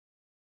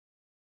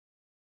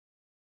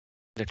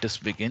Let us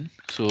begin.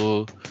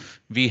 So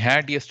we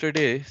had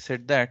yesterday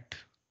said that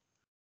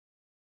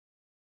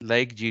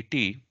like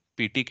GT,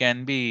 PT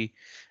can be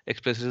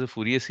expressed as a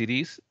Fourier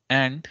series,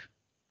 and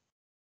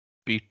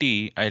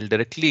PT I'll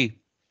directly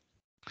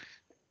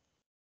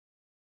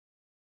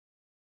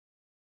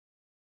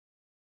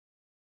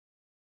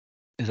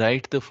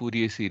write the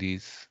Fourier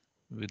series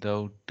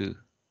without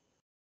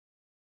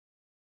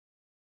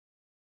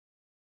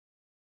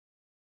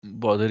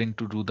bothering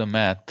to do the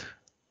math.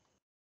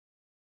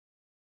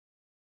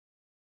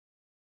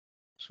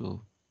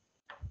 So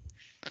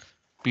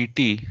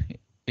PT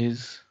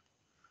is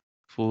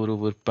 4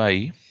 over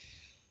pi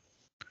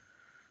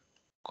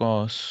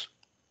cos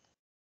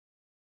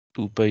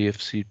 2 pi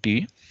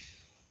FCT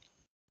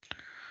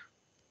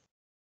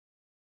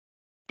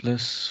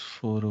plus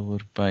 4 over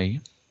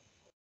pi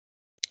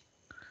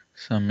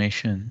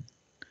summation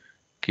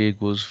k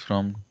goes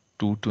from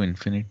 2 to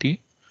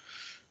infinity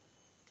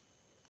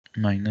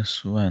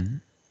minus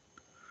 1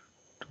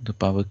 to the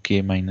power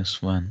k minus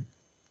 1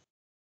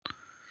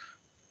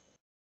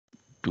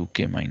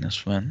 2k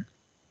minus 1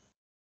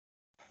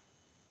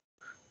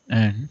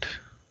 and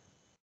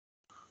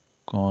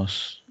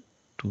cos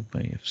 2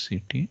 pi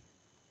FCT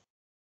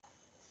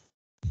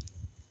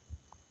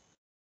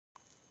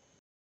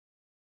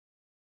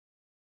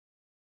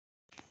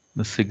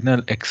the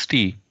signal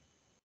xt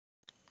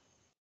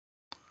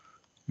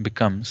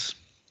becomes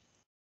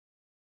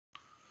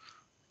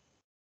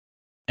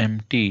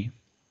mt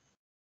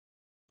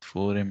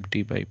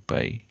 4mt by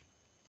pi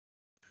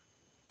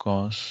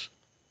cos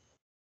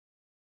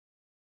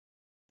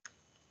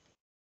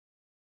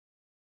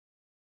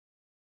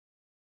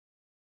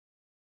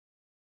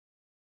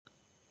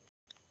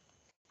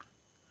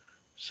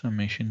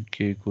summation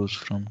k goes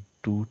from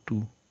 2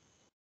 to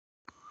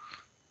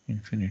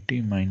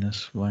infinity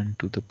minus 1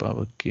 to the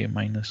power k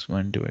minus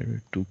 1 divided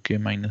by 2k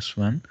minus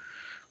 1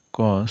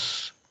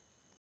 cos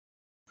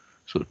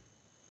so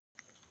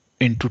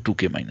into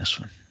 2k minus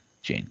 1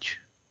 change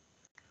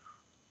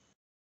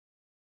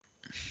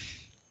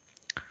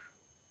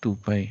 2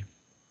 pi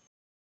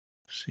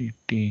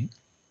ct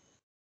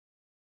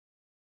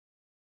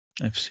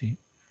fc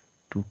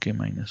 2k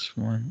minus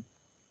 1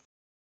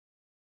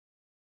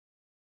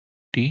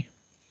 t.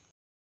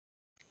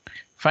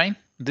 Fine,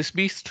 this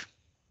beast.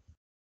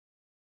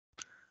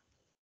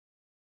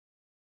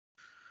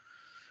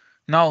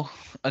 Now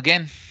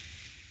again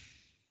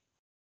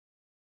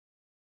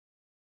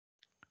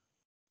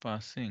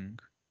passing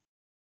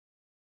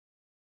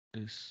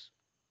this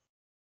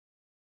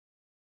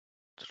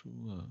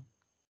through a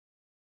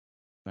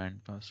band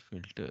pass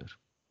filter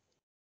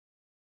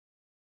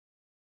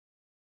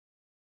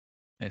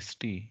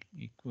st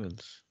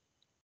equals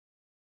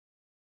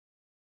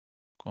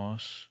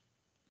cos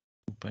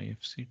 2 pi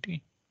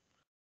fct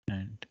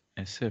and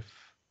sf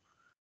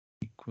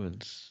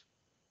equals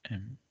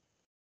m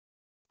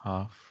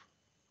half.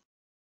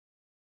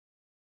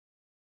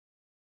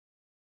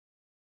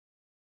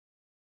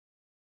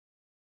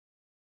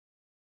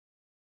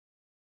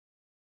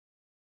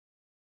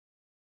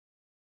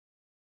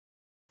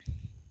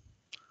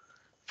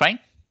 Fine.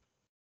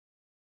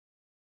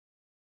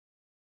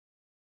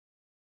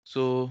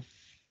 So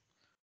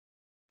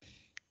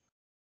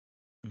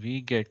we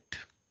get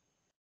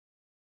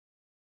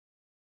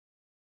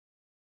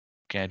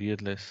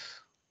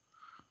carrierless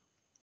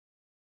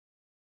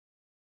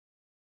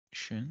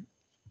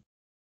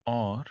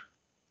or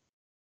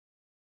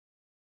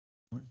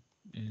what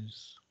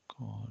is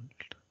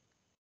called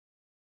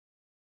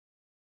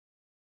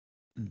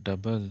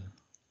double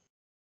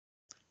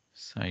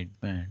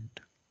sideband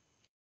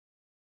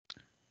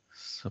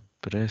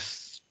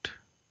suppressed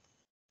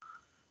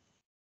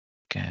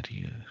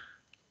carrier.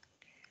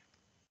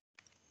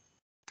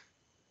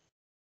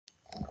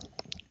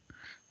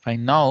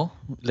 Fine. Now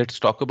let's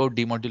talk about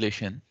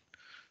demodulation.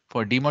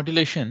 For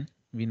demodulation,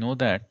 we know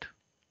that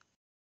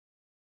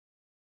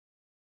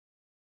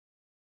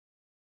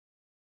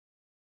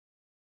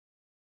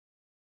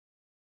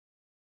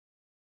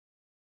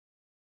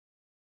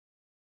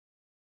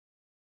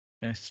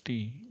st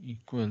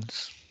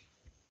equals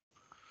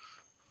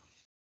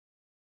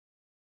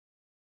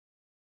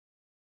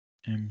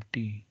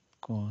mt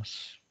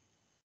cos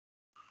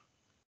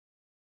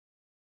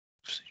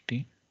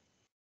ct.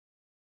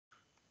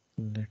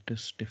 Let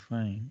us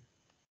define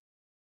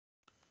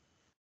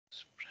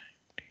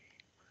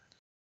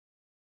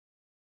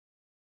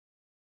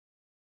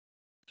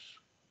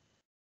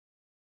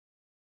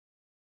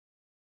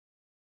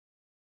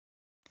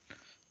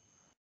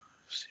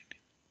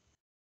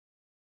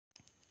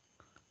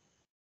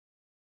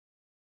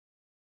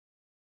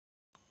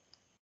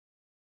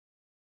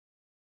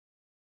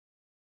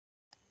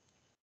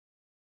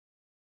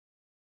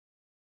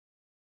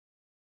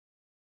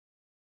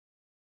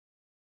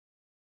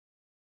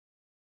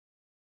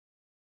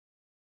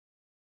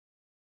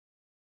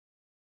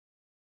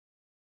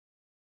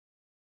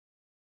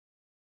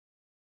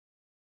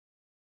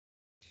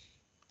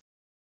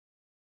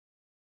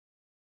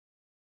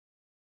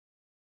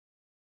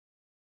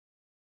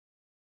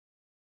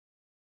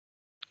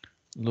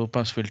low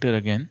pass filter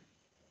again.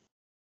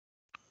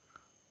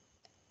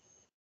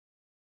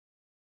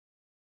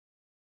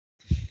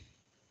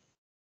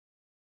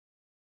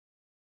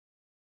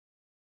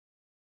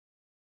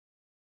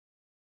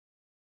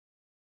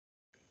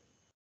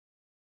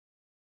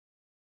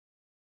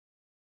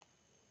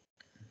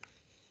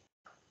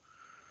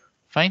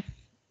 Fine.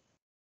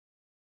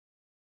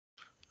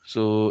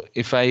 So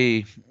if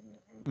I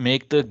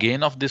make the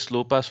gain of this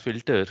low pass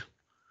filter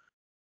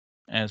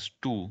as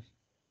 2,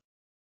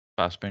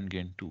 passband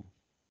gain 2.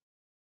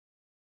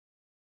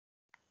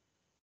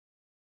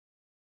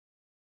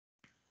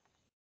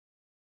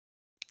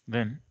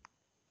 Then,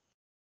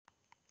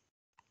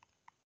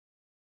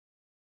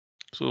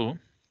 so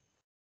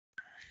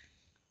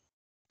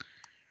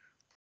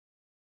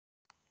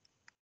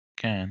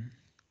can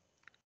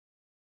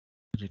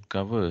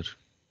recover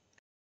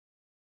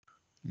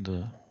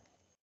the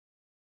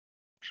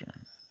transmitted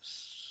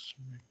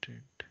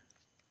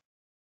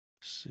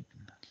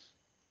signal.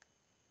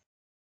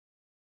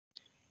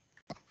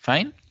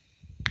 Fine.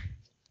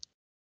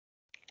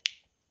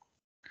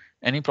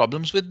 Any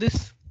problems with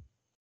this?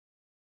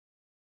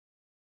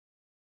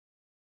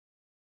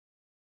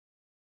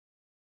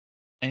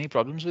 Any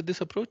problems with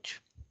this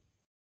approach,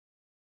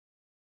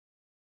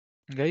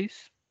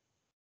 guys?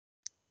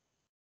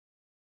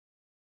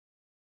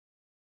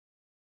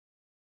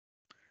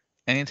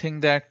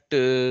 Anything that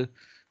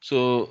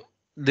so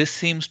this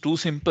seems too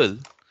simple.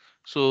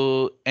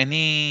 So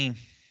anything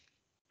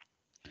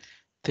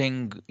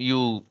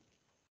you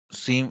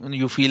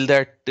feel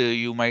that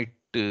you might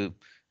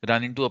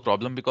run into a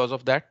problem because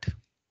of that?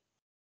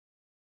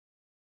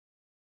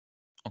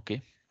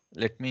 Okay,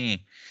 let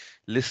me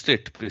list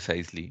it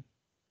precisely.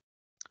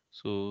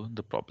 So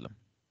the problem.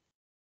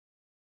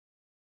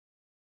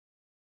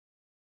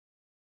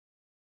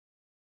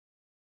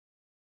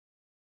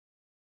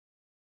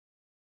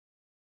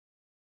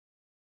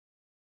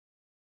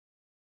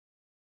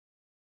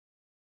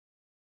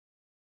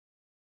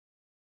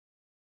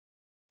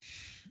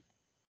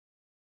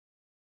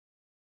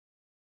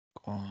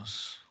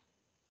 Cause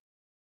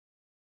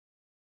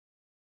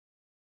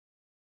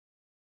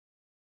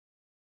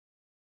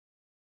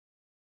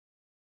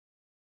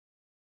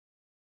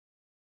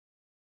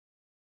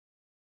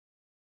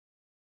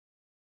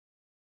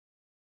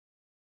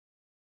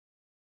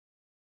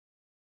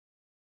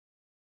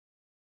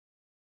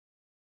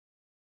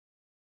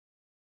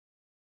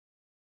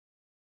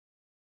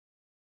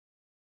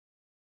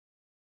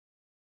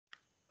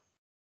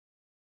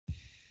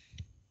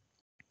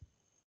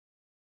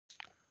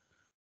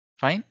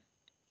fine.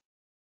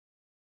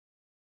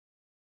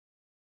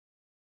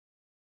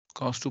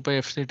 Cos 2 pi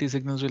FCT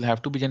signals will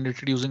have to be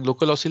generated using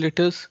local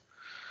oscillators.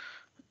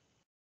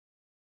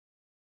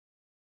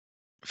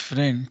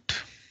 Friend,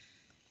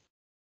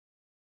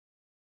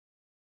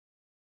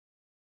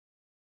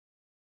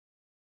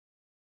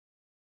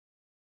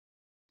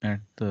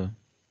 at the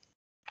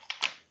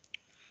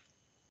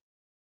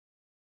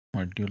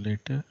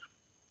modulator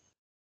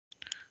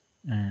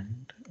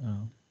and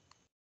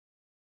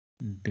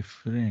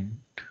different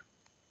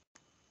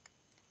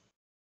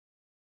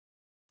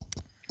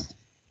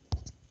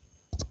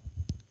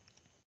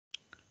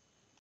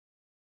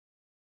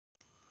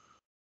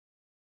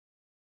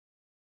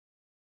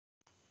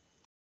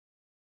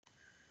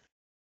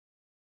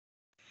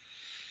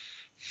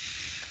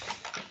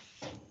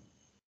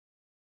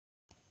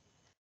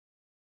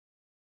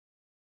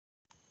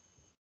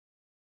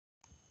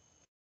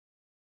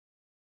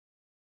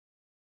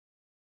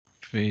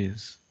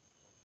phase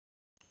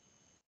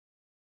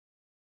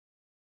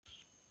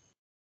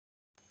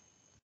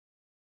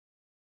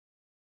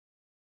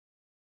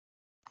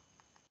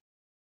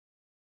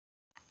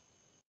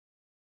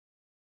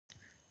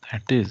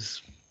that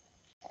is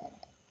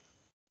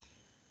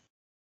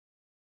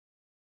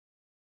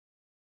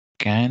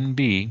can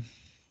be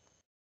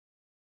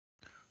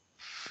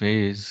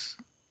phase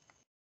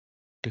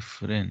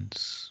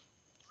difference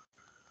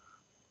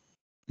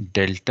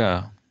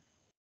delta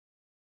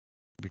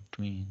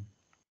between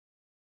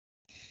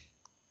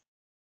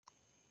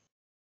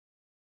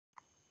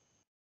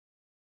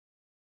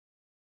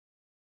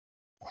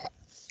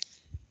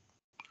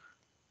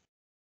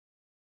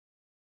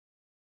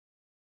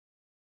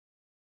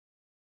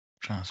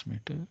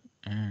transmitter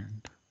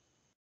and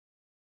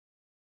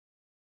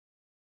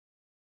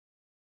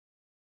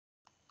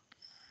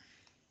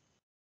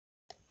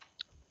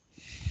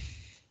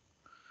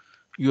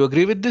you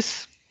agree with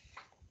this?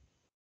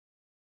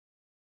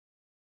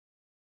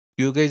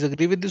 You guys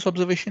agree with this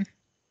observation?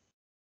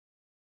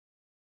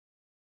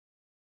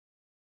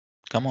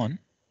 Come on.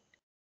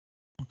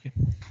 Okay,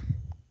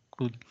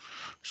 cool.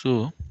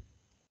 So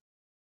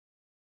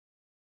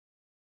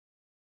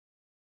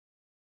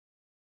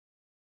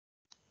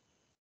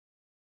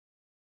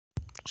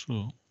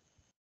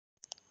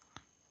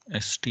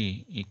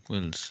ST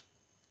equals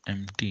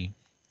MT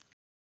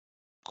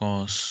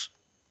cos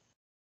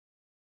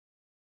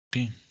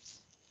T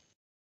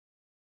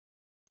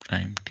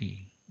prime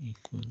T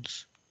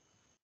equals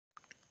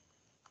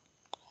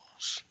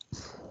cos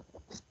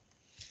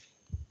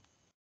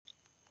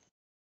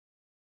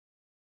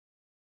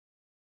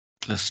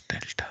plus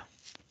delta.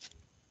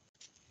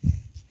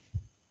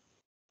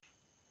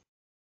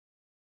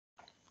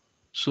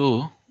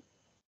 So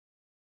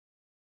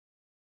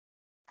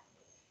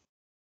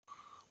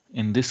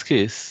in this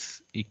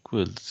case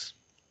equals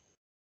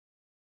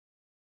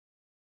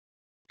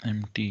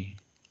mt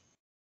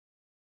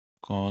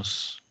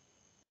cos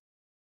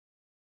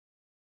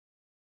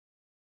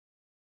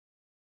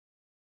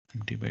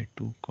mt by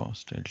 2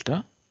 cos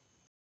delta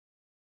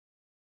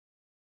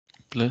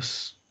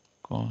plus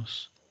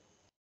cos.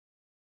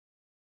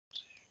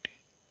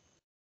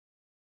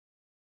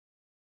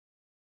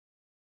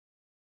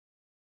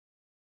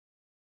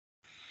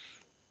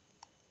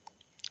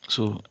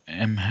 So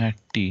m hat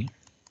t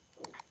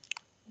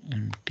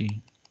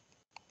mt.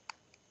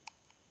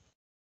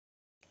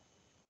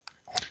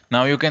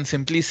 Now you can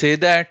simply say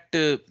that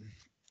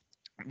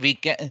we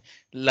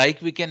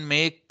can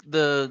make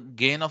the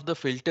gain of the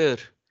filter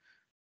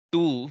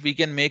 2, we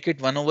can make it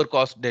 1 over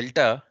cos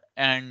delta,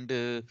 and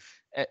uh,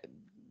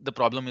 the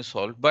problem is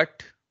solved.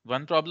 But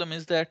one problem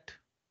is that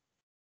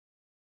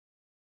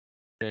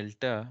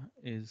delta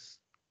is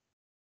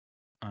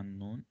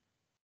unknown.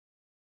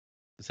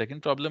 The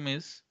second problem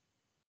is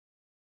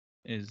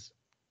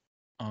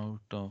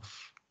out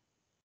of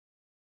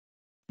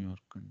your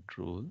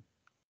control.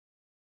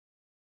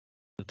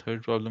 The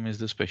third problem is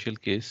the special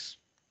case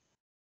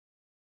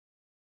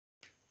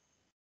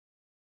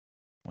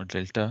or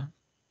delta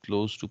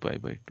close to pi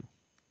by 2.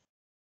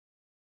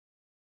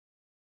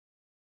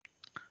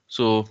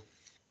 So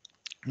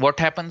what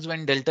happens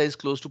when delta is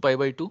close to pi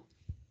by 2?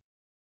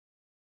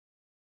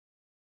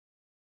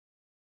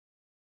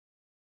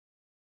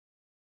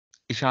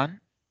 Ishan?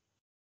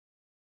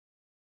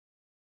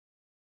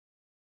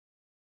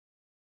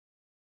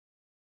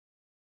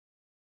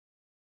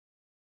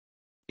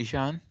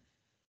 Ishan?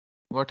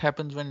 What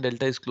happens when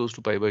delta is close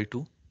to pi by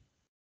 2?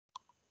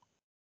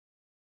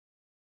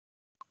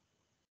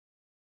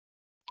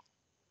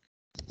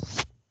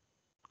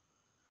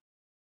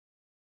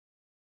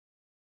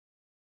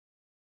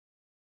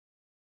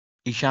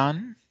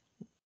 Ishan?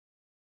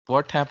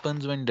 What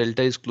happens when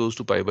delta is close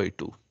to pi by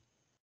 2?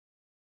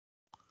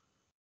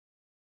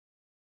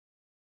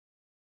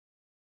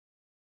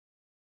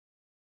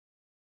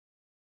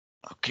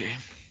 Okay.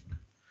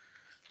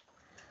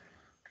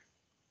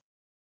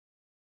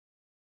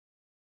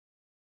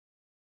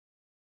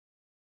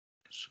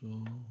 So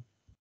what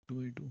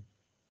do I do?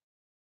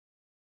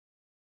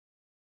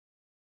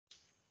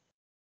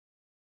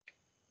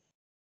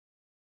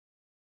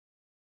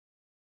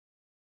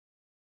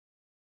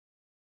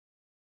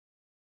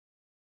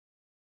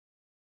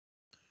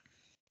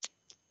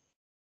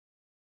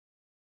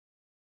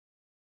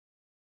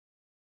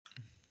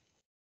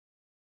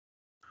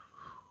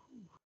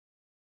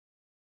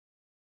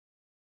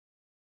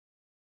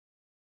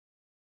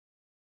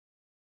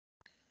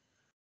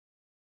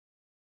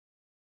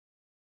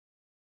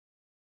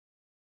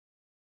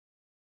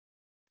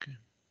 Okay.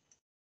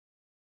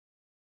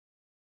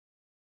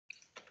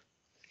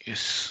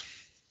 Yes.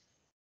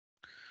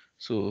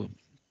 So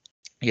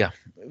yeah,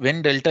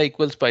 when delta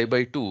equals pi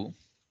by 2,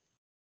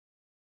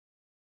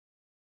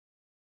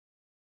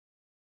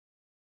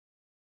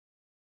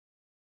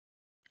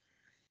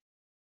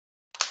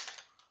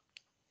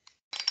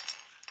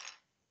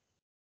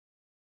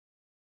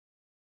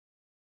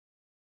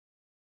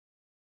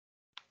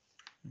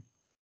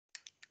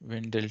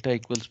 when delta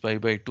equals pi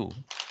by 2,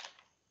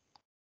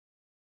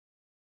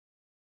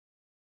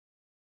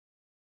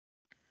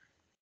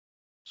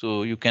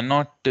 so you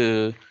cannot,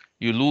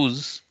 you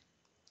lose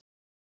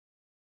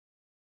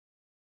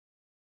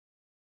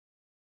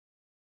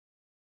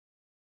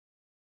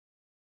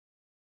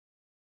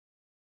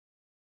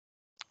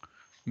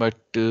but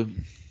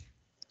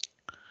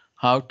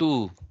how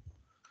to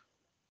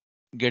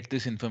get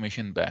this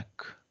information back?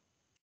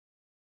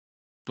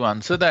 To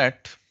answer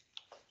that,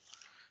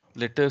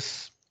 let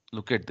us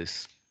look at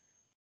this.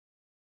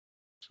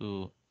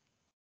 So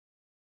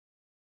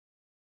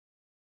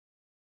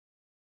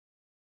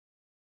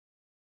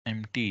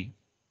mt,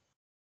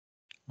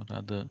 or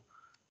rather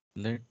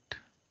let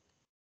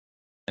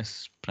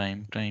s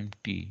prime prime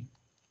t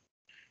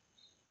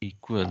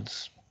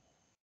equals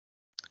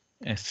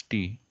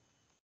st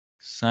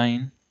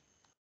sine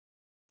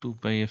 2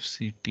 pi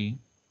fct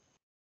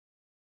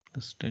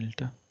plus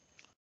delta,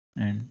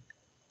 and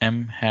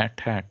m hat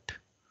hat,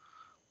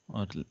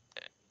 or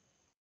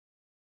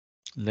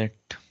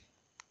let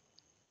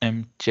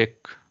m check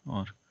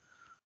or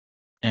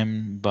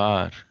m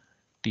bar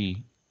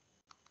t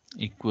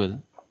equal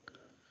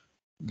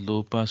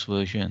low pass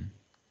version,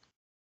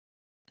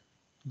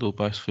 low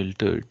pass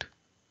filtered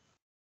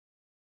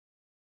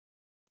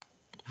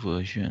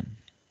version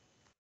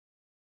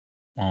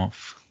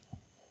of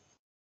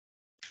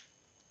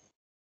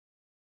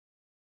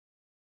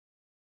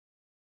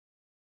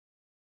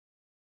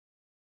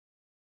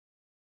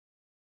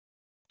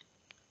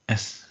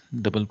S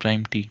double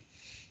prime t.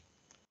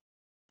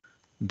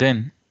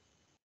 Then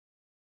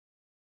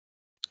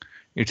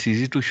it's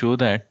easy to show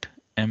that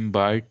m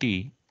bar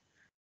t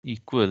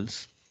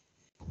equals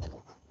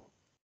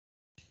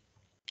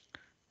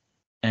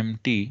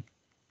mt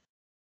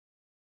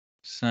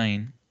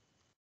sine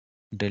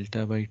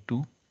delta by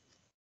 2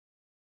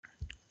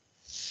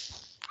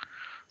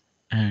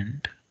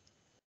 and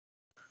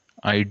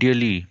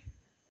ideally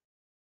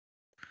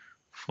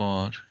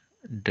for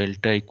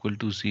delta equal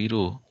to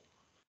 0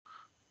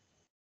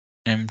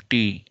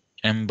 mt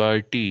m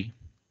bar t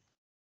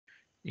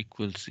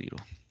equals 0.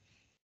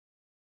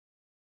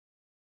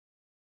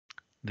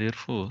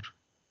 Therefore,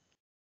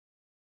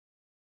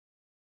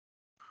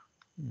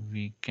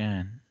 we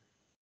can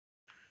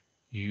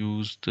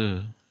use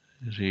the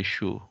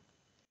ratio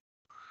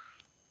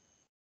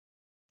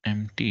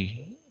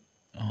mt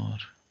or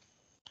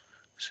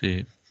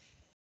say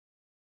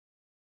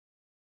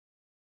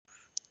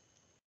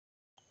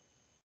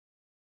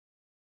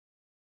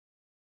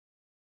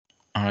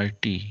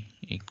rt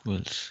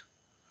equals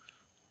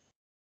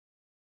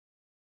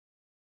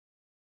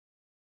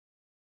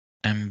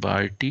m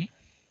bar t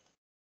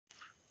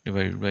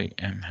divided by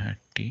m hat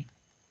t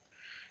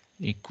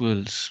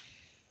equals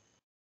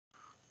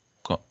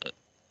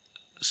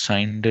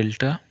sine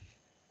delta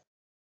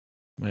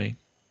by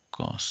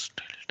cos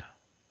delta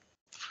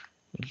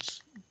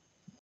equals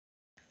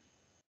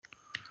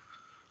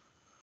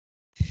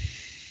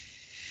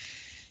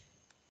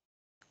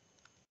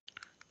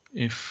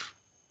if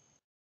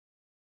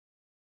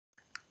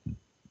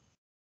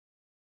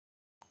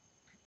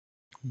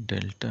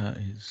delta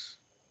is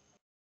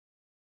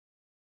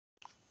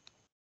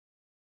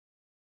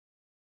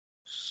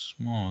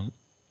small,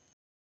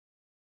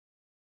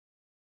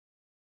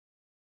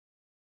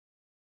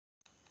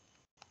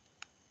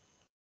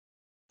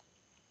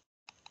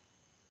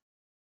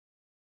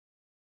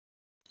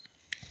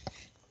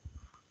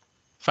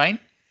 fine.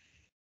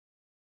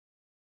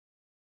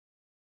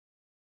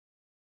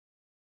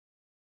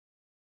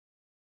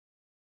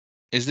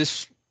 Is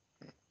this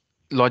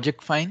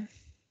logic fine?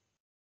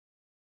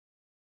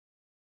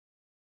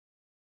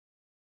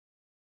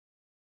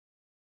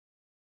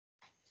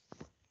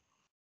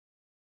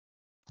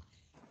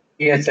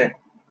 Yes, sir.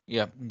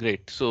 Yeah,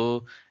 great.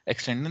 So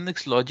extending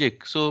this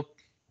logic, so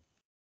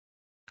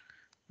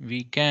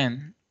we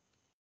can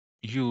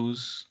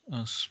use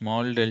a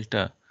small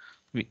delta.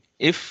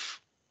 If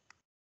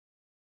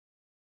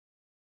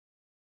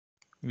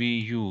we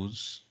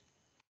use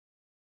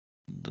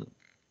the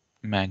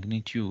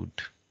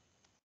magnitude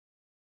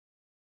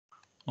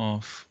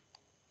of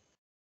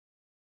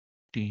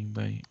t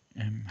by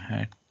m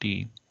hat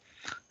t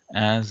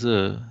as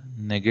a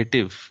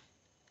negative,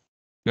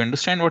 you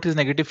understand what is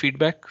negative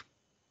feedback?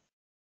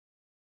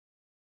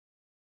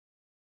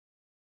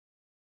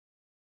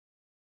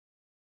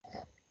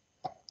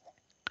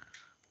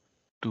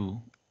 To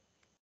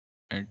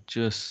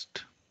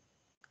adjust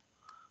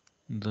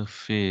the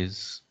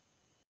phase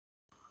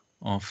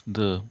of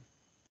the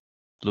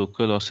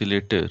local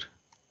oscillator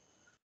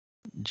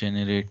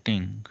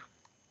generating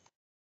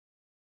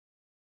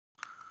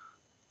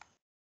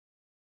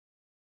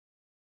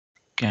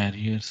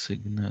carrier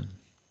signal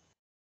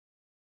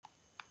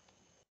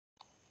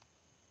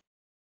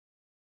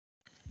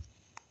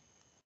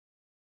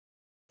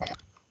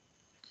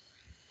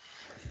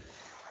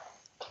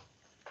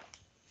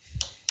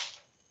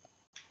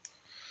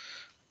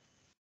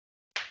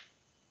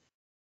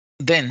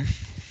then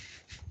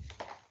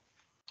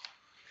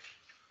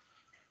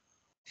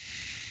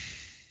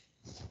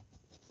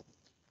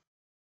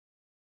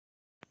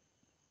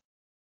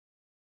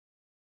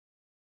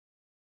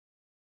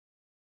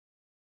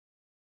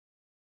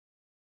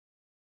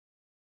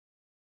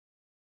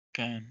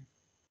can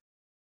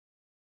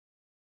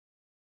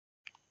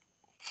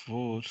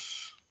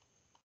force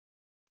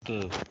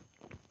the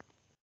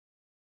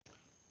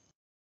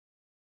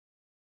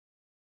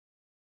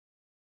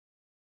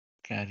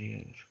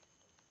carrier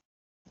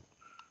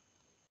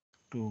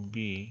to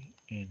be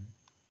in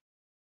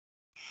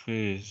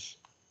phase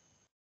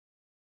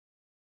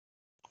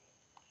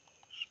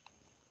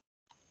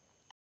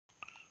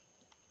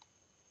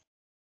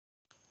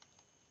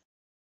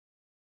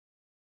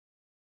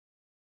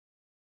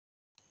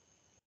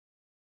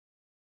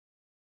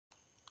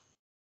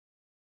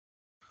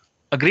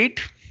agreed.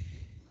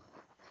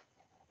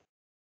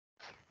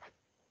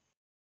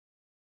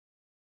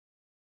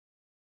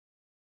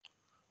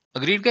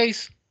 Agreed,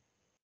 guys.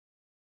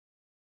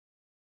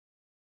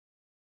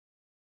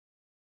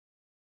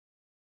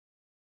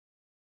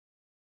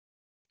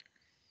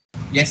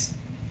 Yes.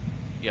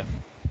 Yeah,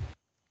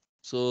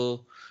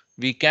 so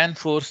we can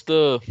force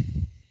the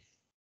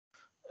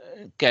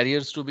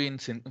carriers to be in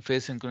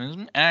phase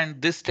synchronism,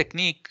 and this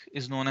technique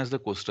is known as the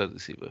Costa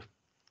receiver.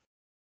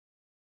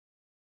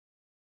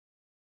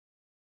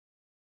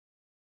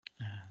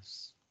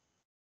 As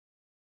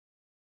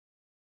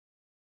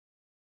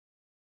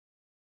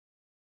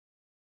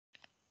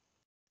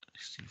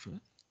receiver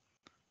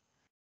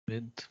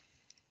with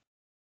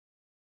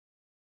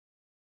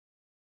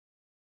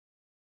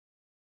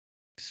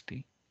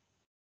ST.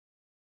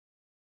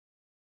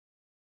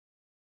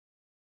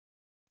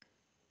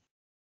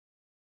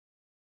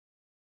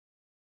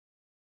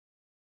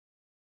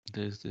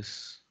 There's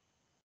this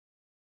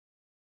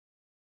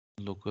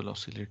local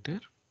oscillator.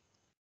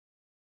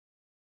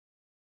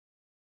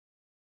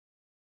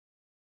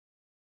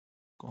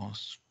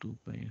 Cos 2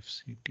 pi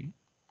fct.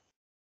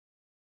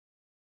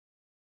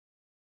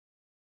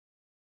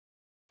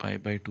 Pi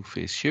by 2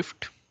 phase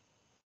shift.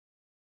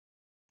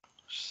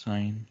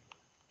 Sine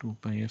 2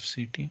 pi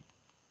fct.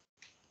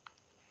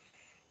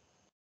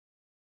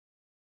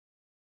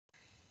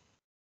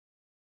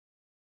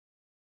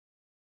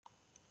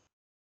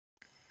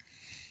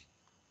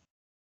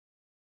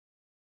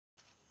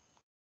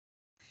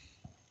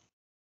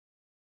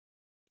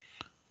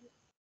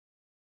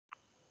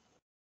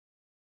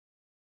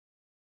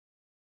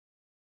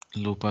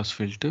 Low pass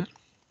filter.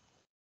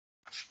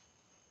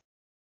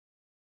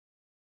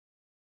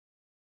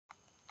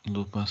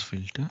 Low pass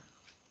filter.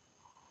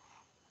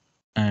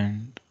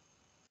 And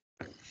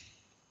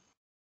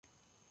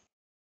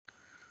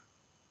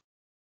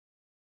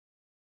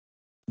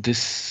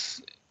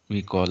this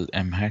we call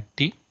m hat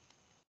t.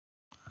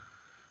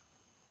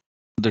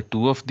 The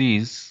two of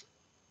these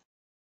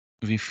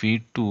we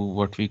feed to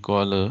what we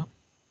call a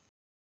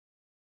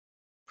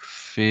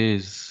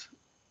phase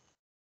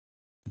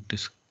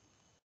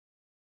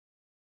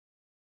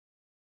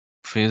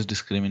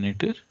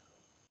discriminator,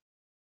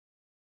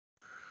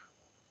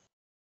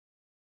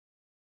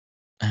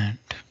 and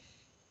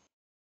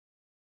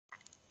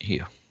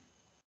here.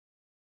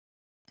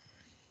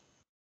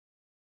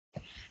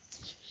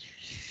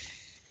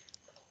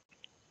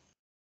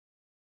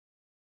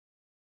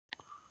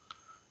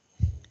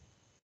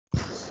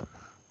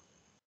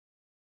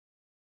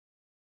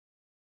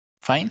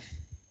 Fine.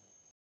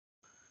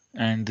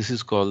 And this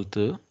is called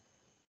the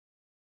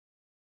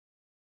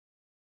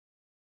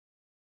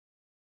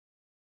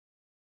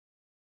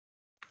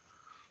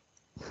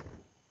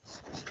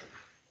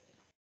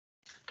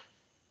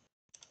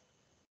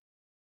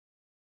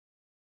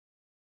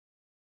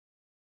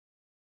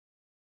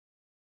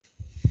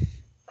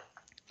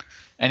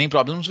any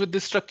problems with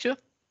this structure?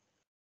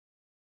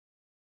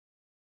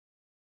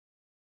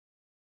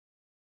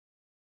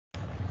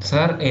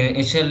 Sir,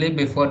 initially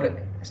before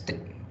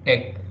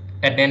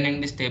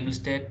attaining the stable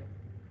state,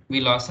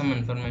 we lost some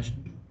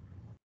information.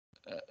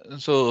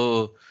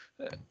 So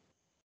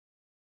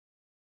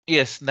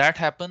yes, that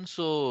happens.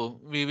 So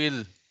we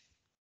will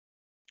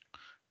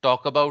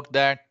talk about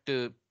that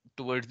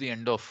towards the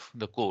end of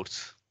the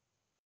course.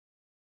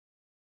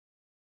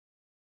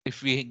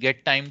 If we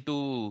get time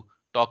to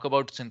talk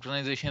about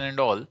synchronization and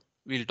all,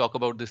 we'll talk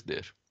about this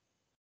there.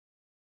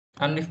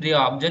 And if the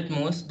object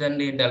moves, then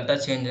the delta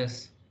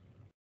changes.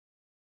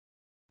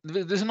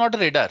 This is not a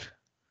radar.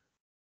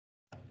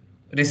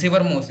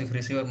 Receiver moves if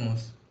receiver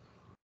moves.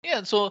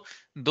 Yeah, so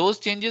those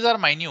changes are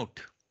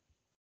minute.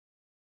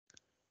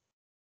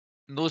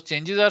 Those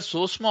changes are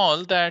so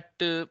small that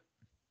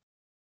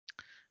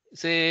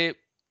say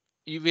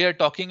we are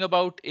talking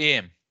about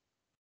AM,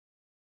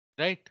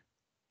 right?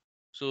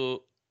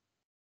 So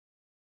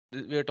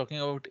we are talking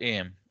about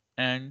AM,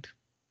 and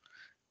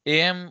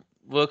AM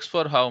works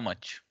for how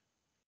much?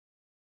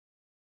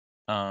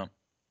 AM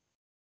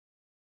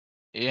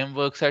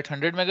works at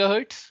 100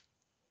 megahertz.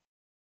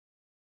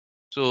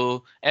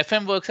 So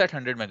FM works at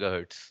 100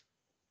 megahertz,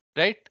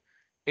 right?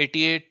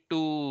 88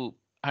 to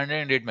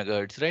 108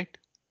 megahertz, right?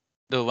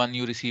 The one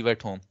you receive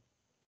at home.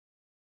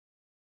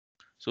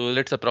 So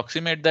let's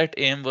approximate that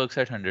AM works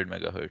at 100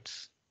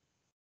 megahertz.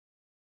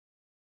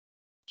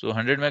 So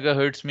 100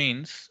 megahertz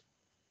means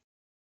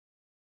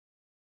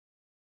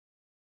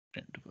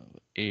 10 to the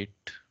power 8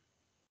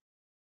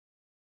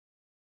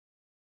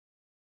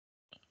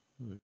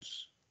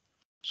 hertz.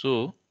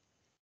 So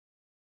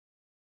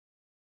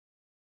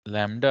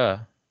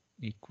lambda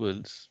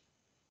equals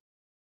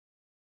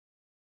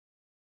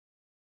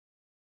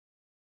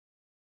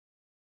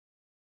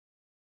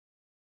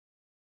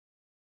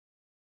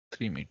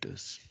 3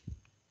 meters.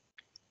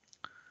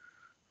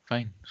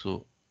 Fine.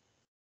 So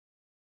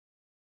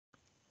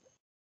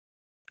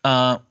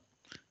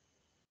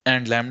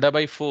and lambda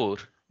by 4,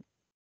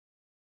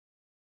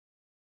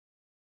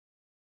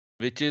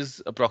 which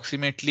is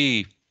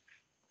approximately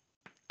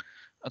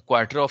a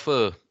quarter of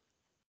a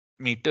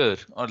meter,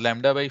 or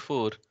lambda by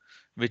 4,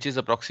 which is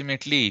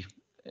approximately,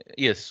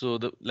 yes, so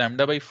the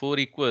lambda by 4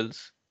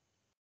 equals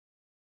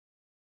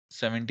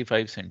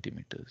 75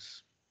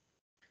 centimeters.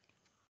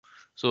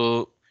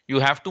 So you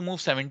have to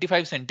move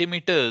 75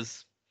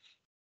 centimeters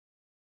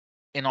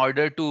in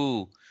order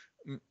to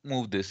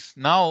move this.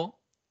 Now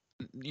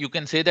you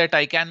can say that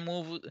I can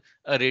move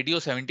a radio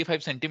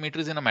 75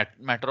 centimeters in a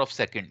matter of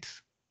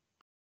seconds.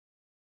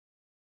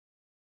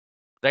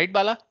 Right,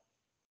 Bala?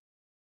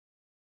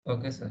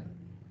 Okay, sir.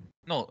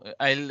 No,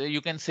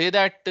 you can say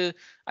that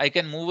I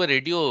can move a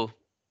radio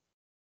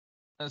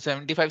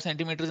 75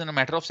 centimeters in a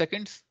matter of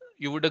seconds.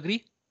 You would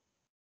agree?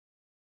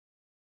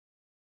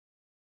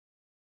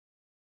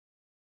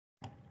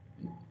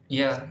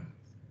 Yeah.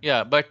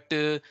 Yeah, but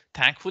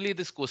thankfully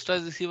this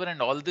COSTAS receiver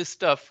and all this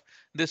stuff,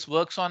 this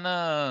works on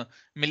a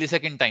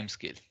millisecond time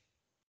scale.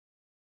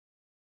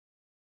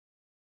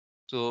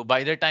 So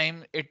by the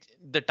time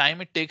the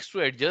time it takes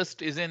to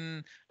adjust is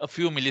in a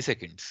few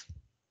milliseconds.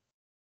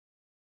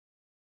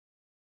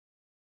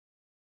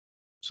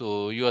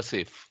 So you are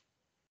safe.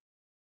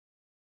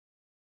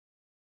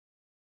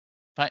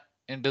 Fine.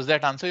 And does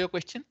that answer your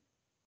question?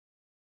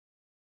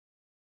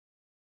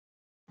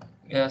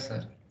 Yeah,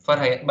 sir. For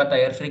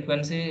higher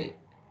frequency.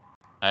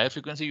 Higher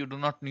frequency, you do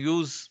not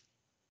use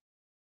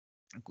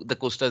the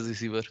Costas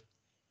receiver.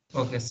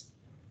 Okay.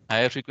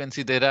 Higher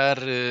frequency, there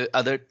are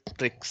other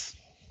tricks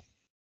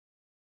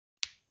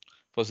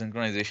for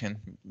synchronization.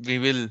 We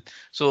will,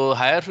 so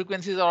higher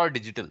frequencies are all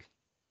digital.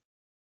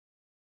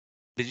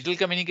 Digital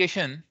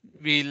communication,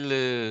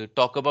 we'll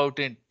talk about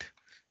it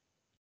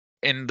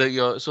in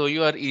the so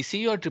you are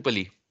EC or triple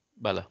E,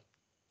 Bala?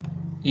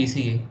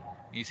 ECA.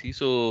 EC.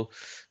 So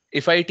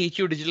if I teach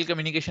you digital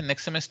communication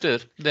next semester,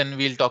 then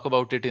we'll talk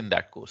about it in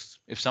that course.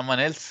 If someone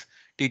else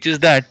teaches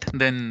that,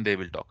 then they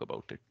will talk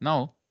about it.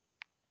 Now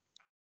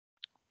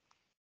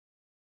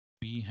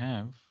we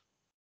have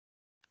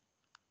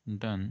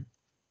done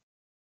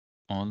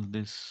all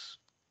this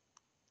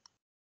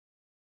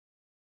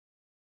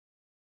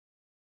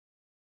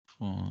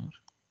for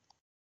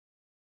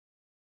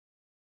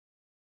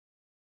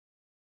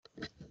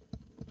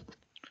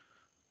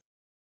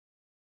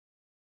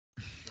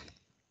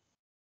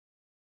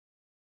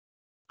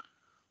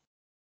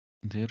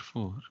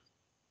therefore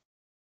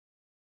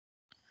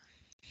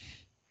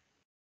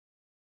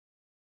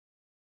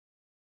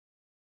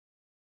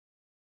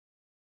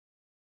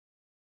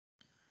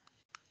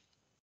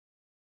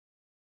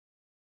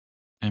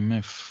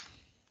MF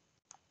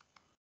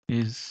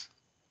is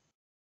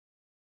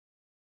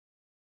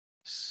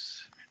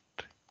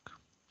symmetric.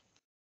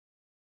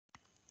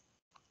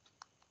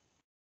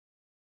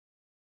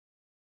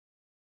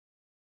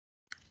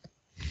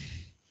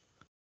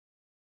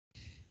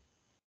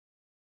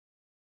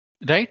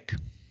 Right?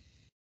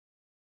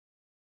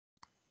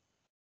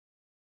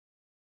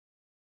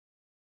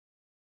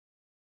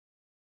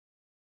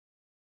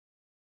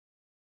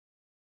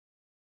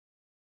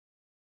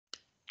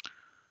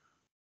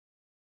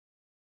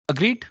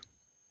 Agreed?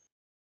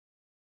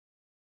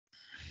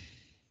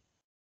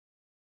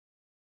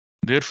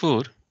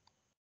 Therefore,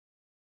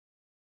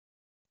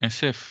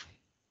 SF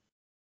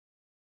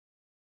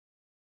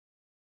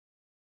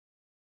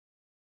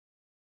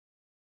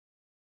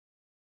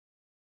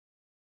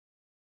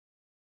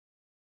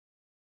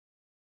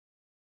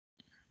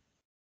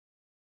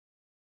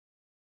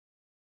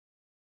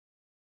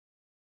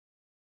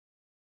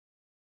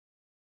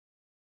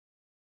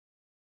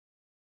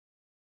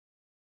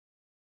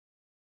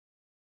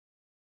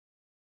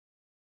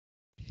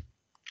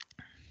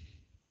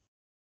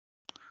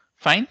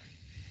fine.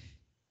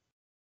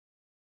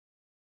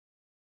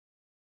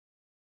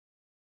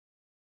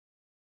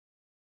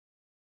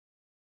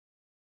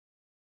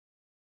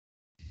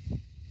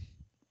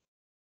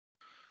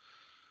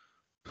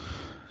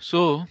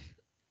 So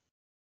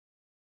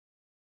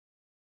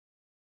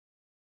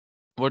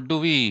what do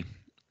we,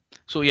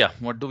 so yeah,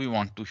 what do we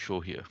want to show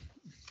here?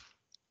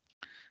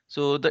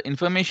 So the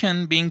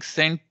information being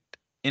sent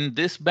in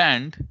this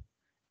band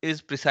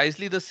is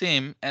precisely the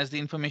same as the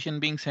information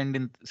being sent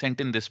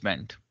in this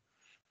band.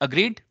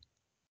 Agreed?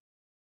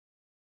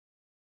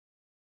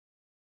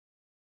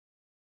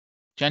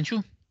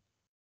 Chanshu?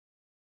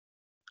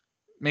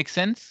 Makes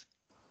sense?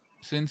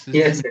 Since this is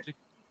Yes, sir. symmetric.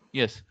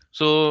 Yes.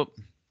 So,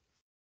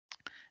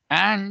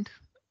 and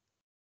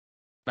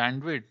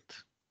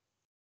bandwidth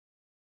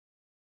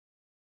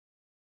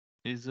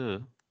is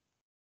a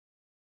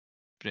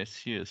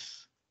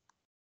precious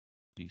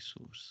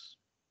resource.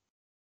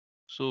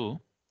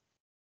 So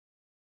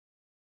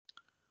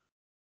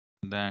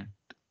that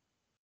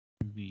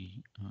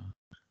we are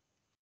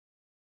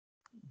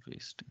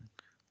wasting.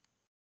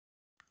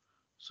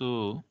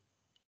 So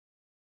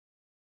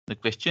the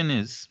question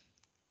is,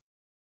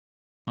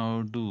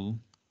 how do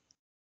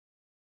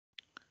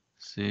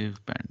save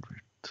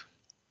bandwidth?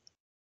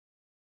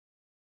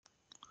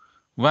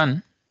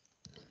 One,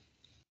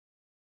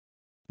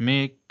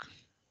 make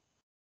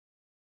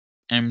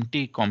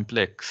empty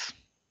complex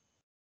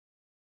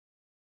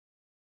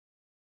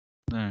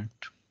that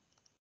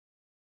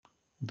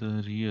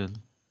the real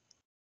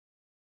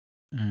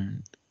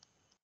and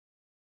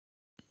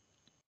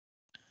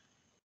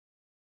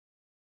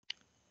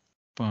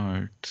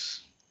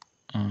parts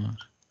are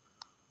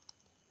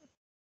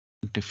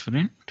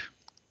different.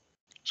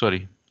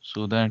 Sorry,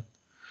 so that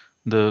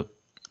the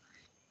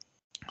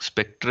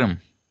spectrum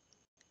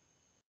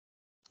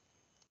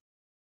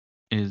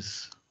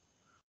is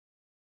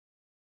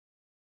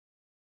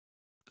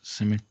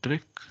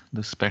symmetric,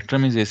 the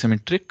spectrum is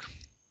asymmetric,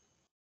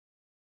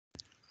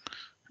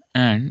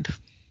 and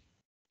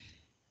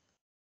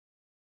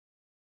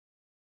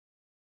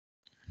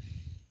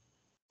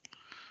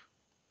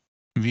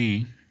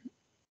we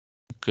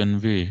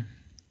convey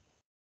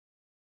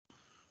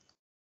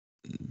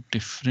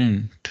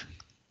different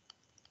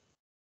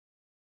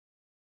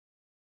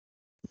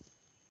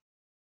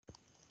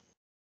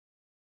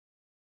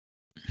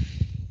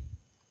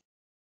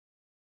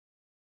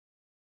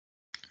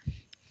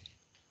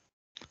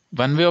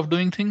one way of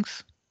doing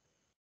things.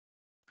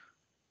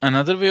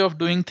 Another way of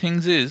doing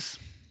things is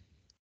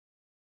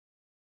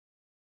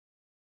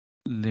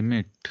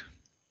limit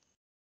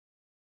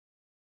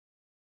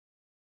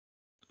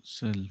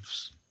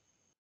selves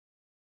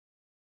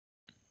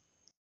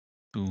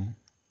to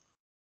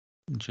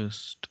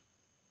just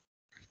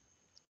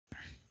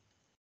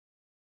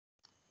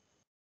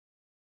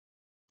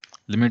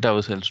limit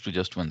ourselves to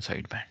just one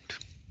sideband.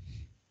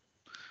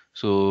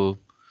 So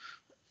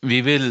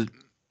we will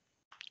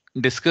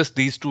discuss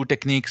these two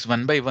techniques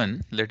one by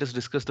one. Let us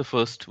discuss the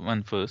first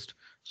one first.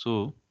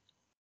 So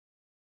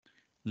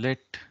let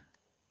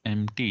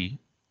MT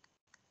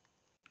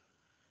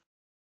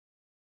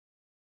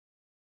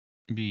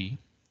be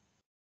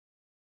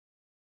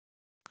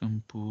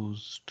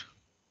composed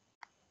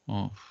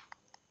of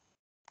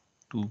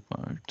two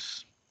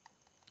parts,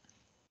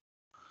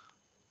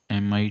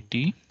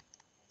 MIT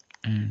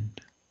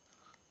and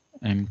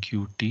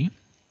MQT,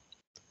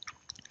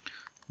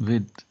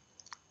 with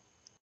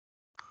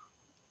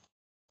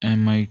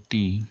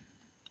MIT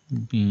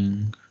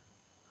being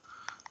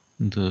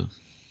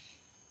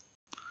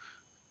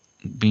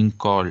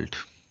called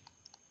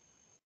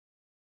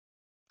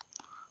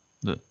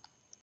the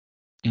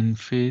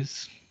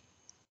in-phase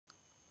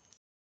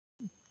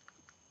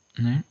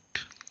net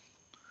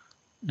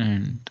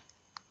and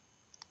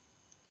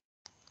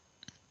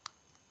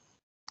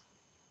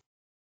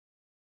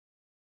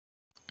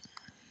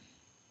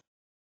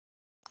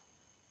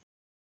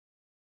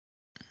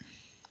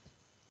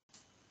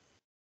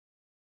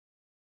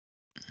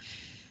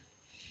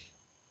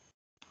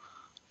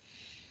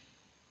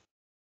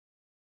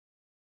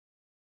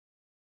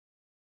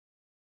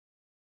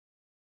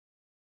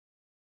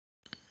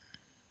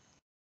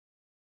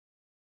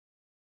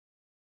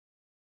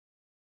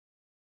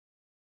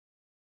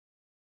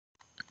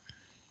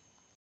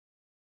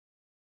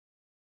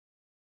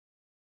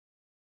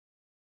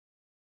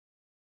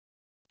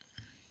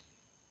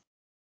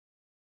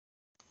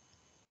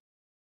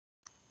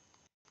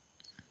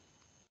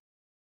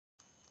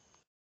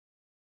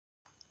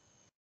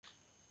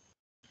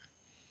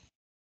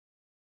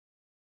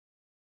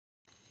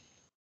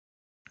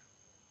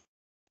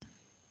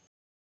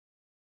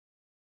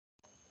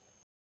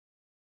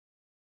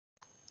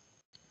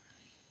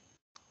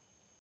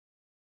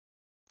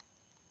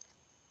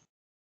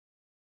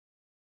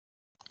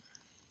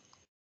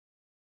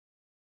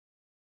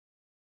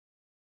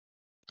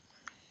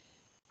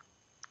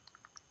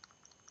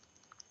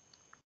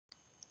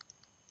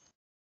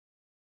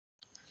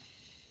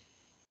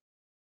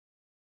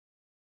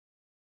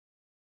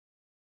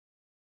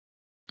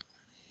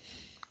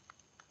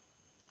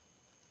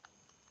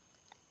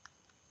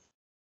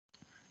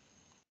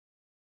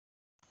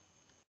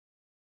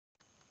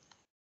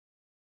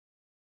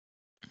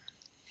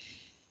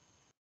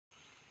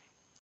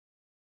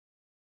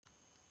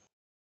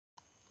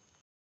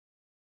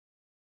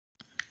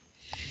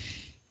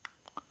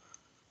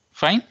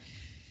fine.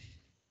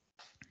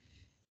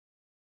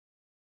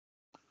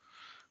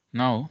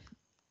 Now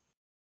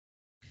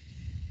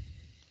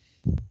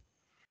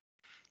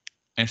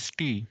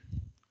ST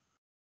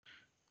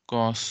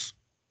cos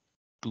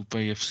 2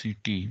 pi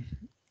FCT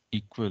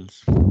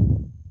equals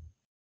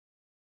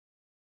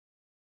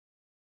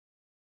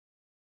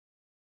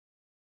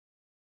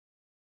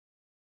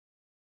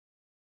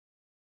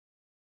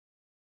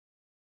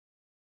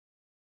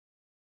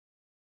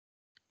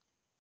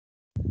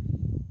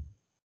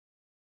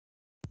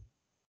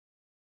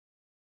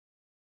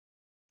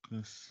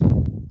plus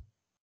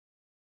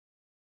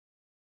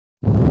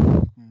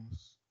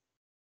cos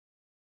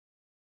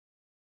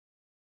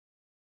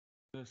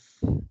plus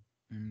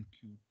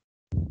MQ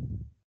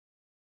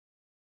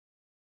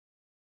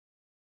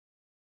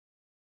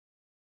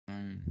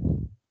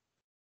sine.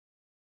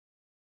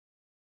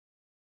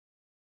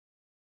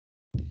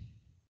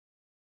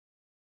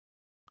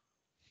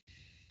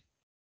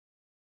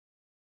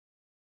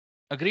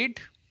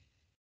 Agreed?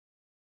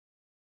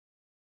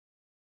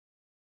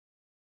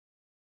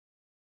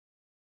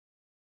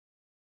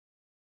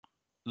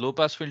 Low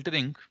pass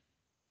filtering.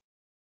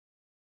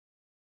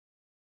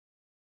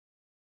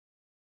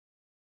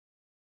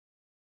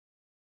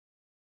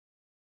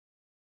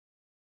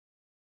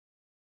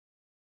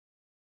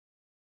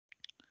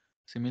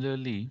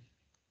 Similarly,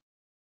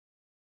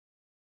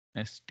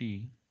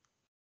 ST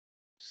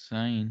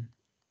sine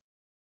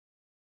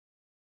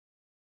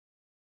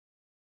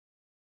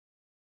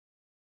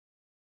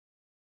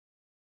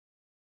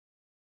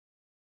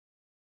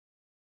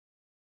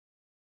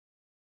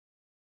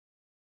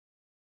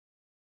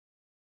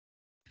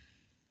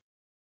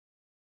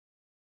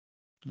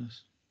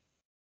plus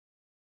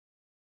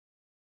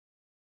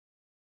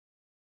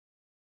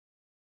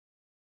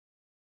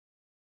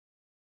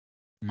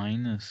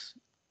minus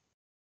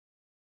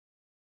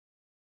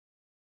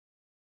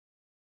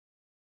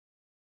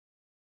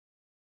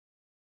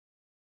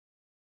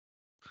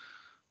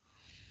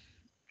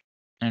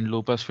and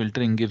low pass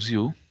filtering gives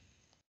you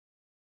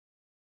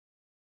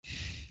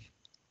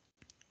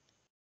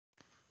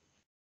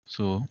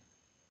so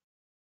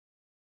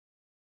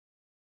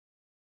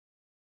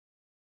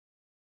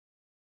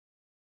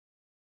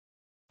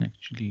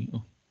actually,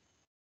 oh,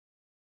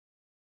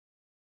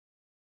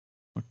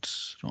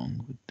 what's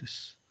wrong with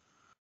this?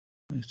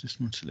 Why is this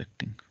not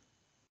selecting?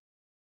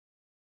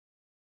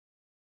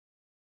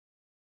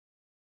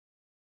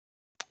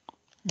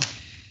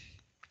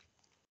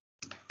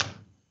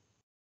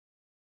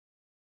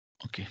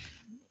 Okay,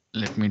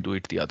 let me do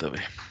it the other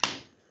way.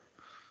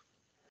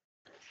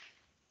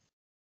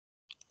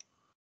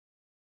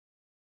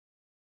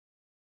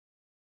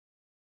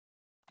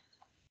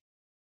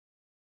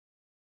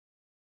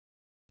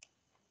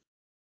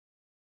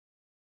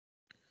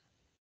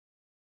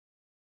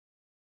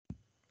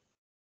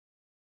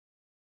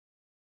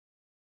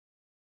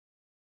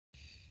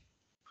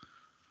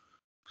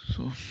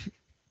 So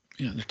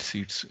yeah, let's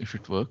see if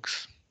it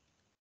works.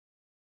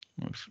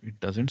 Or if it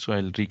doesn't, so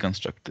I'll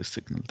reconstruct this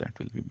signal. That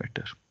will be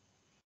better.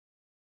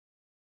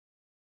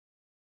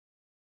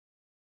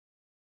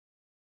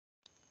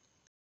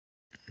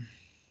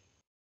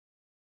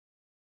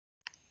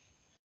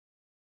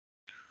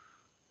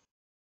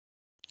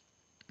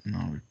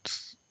 Now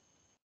it's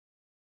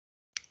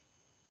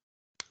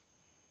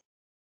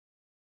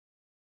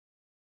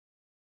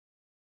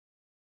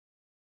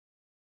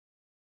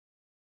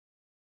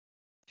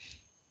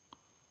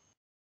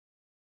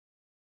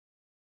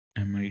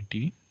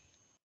MIT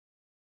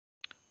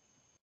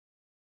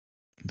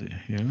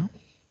here.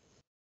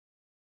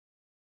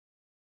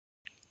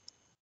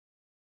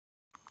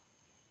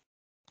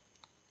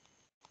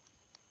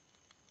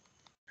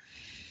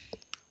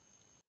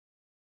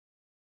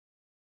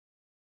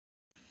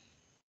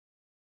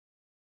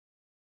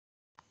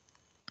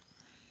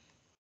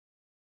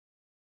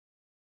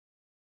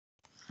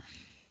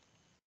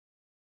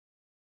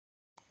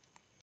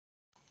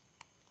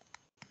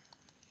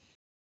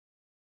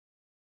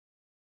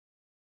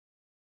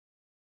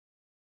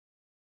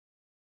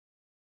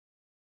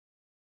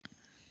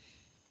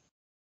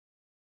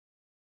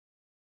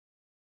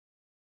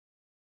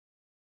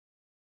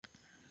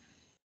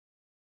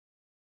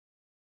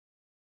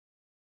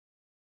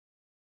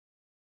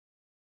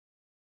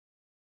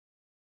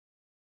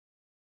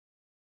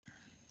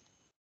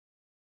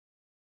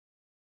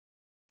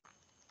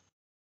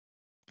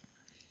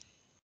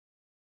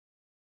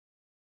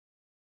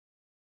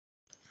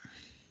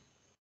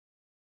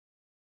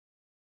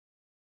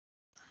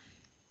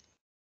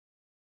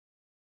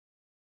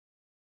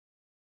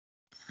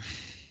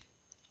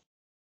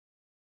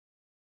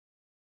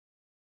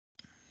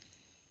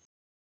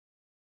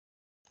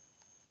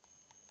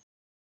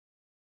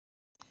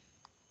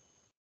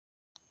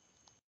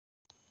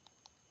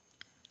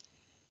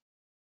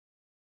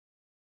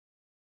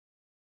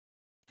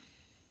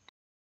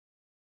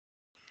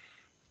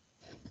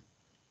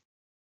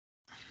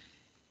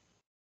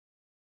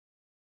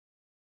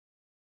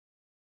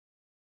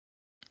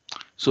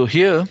 So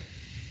here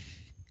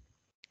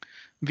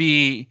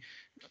we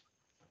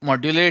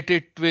modulate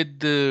it with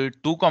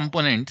two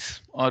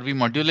components, or we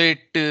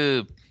modulate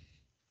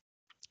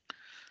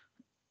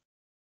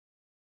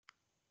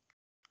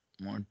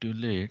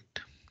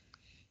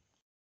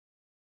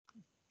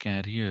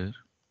carrier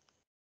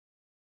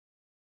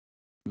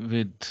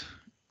with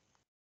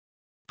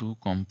two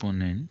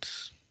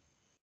components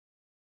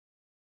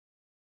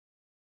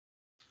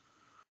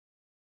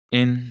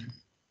in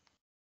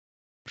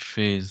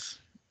phase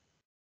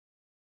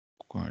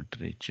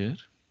quadrature,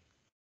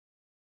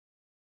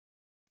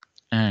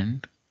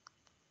 and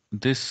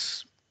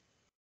this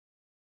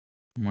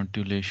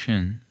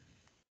modulation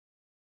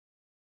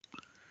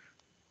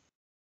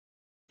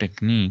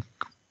technique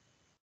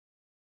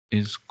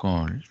is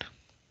called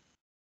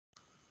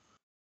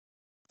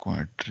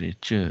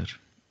quadrature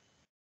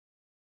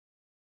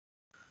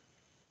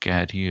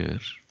carrier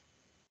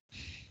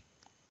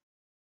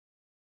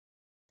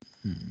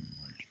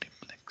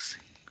multiplexing.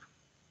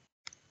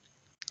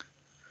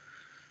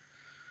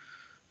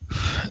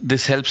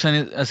 This helps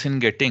us in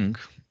getting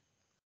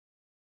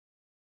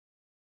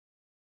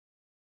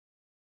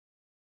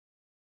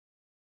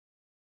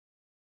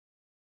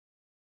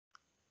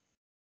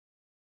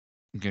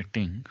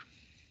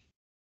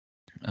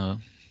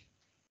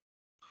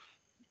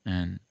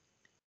an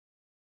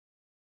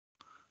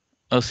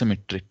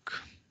asymmetric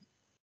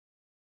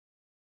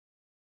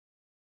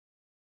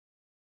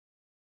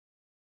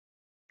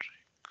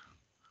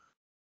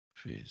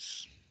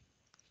phase.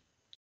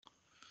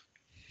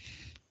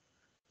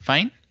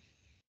 Fine.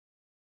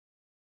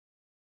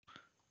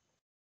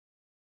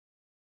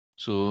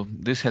 So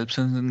this helps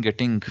us in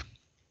getting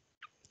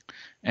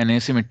an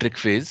asymmetric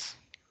phase.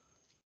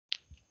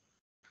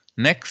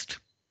 Next,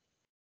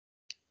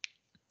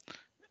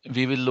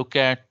 we will look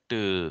at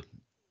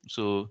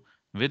so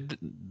with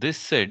this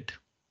said,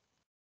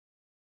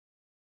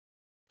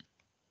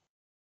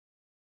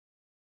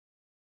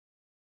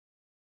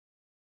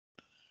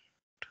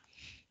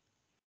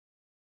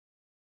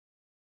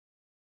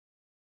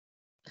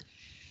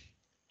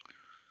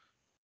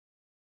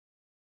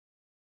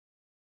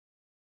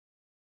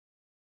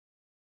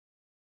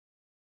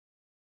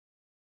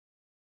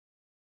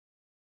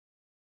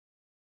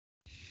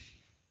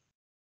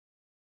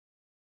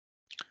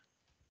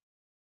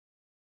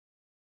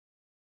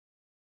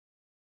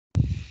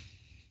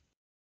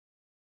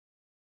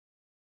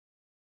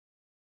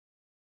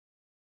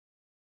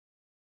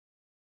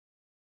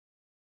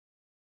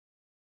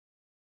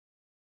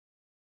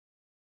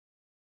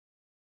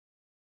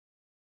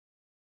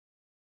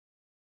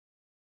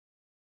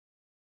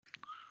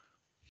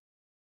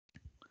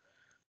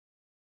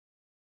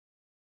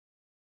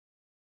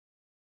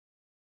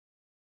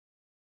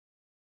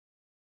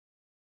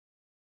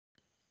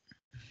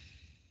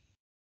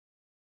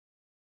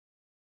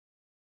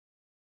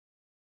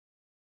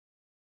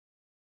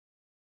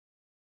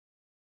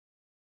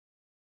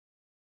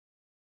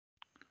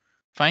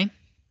 Fine.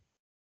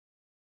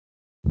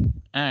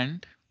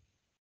 And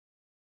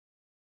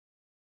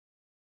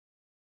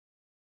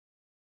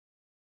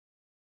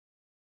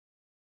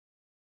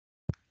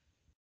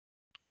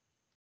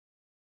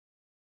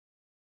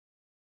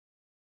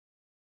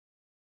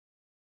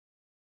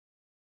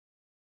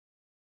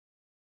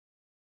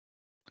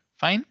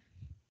fine.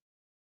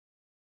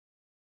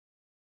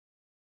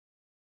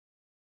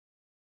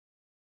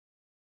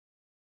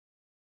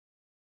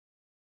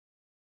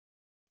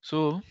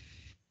 So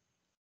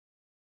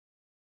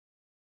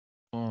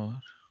or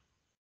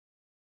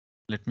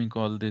let me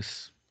call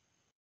this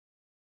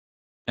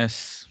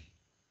S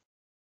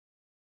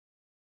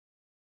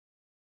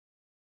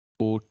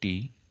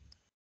OT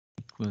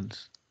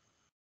equals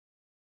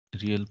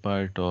real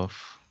part of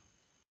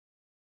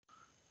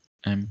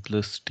M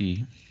plus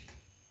T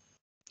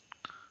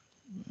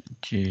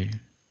J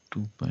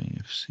 2 pi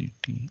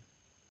FCT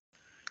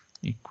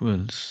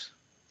equals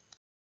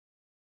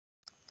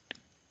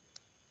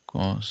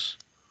cos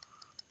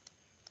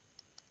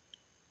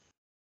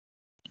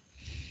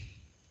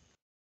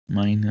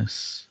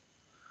minus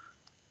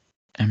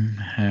M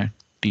hat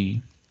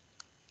T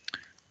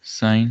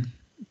sine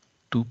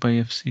 2 pi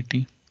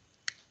FCT,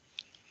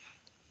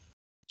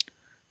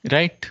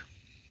 right?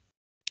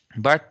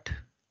 But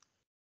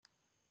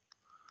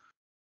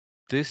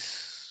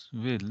this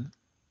will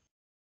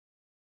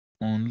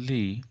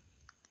only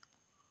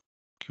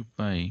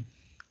occupy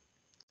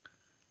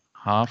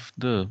half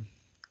the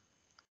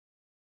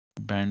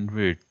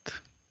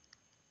bandwidth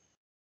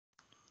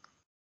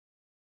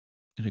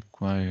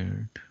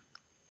required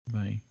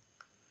by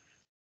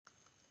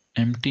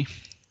MT.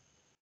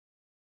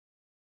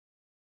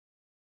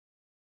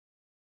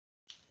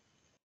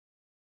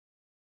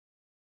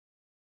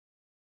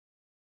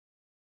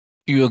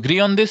 You agree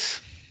on this?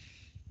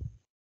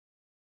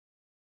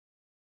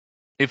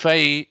 If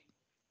I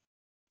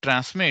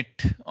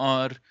transmit,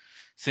 or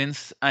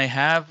since I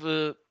have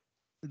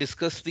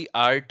discussed the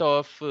art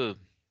of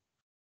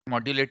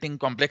modulating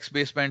complex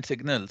baseband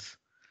signals,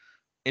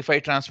 if I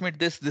transmit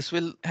this, this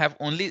will have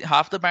only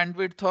half the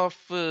bandwidth of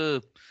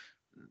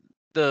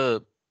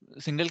the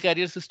single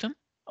carrier system,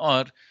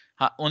 or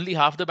only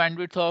half the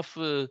bandwidth of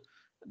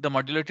the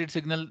modulated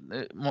signal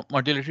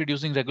modulated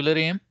using regular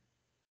AM.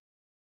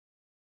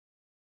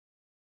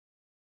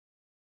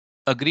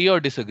 Agree or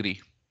disagree?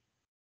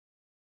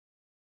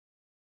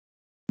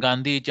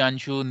 Gandhi,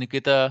 Chanshu,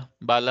 Nikita,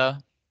 Bala.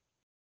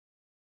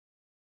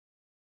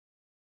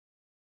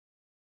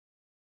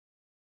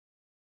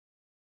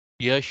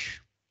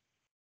 Yash.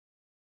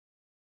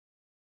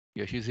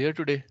 Yash is here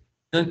today.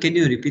 Sir, can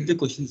you repeat the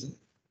question, sir?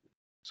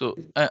 So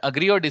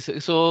agree or disagree?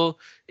 So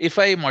if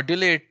I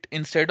modulate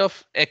instead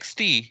of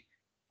xt,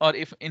 or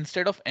if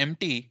instead of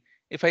mt,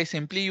 if I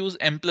simply use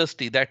m plus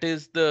t, that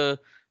is the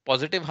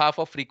positive half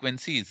of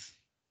frequencies.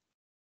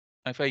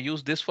 If I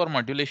use this for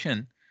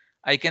modulation,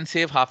 I can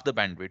save half the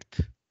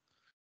bandwidth.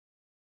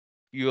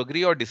 You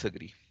agree or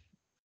disagree?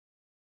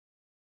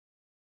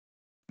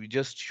 We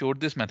just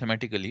showed this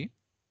mathematically.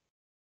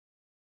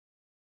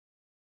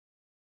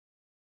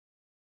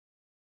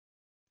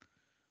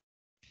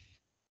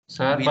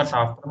 Sir, We'll but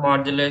after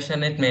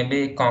modulation, it may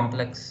be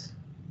complex.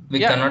 We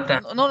yeah, cannot no,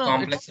 transmit no, no.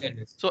 complex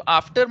values. So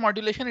after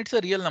modulation, it's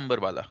a real number,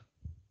 Bala.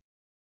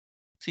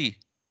 See,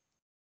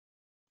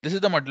 this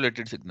is the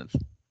modulated signal,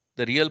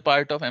 the real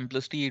part of m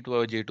plus t e to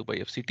our j2 pi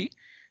fct,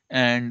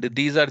 and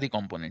these are the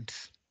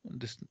components.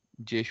 This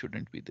j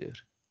shouldn't be there,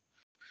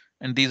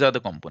 and these are the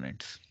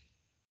components.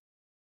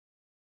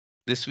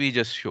 This we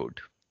just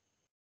showed.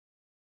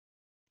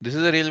 This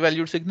is a real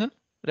valued signal,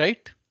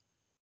 right?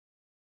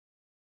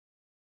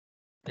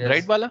 Yes.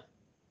 Right, Bala?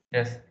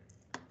 Yes.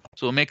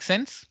 So makes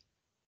sense.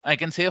 I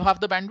can save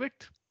half the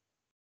bandwidth.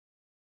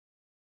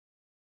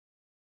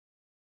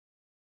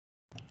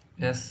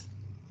 Yes.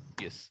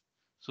 Yes.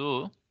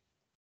 So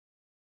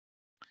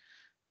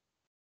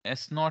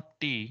S naught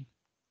t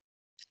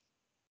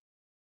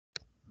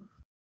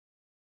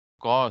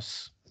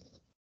cos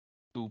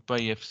 2 pi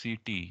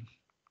fct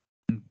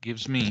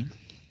gives me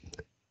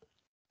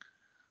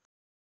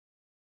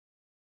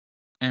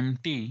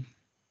mt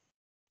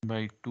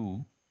by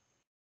 2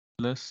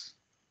 plus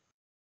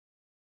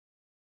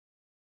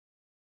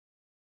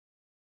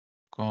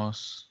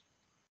cos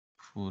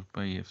 4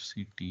 pi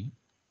fct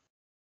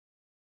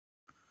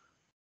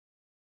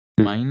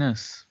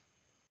minus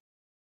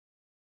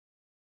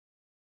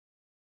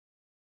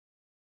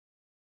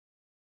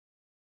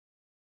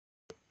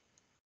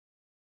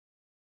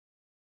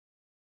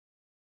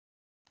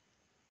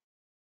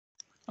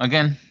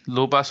again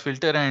low pass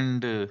filter,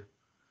 and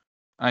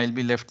I'll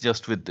be left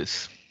just with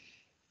this.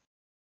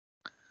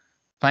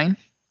 Fine.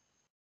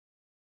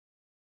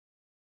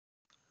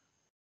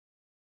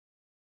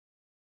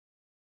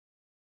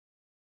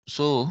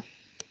 So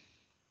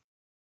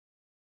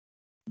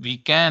we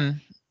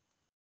can,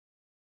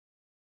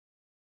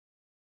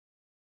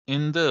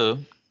 in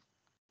the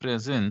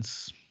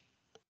presence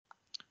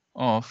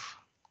of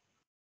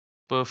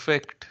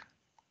perfect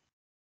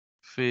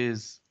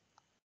phase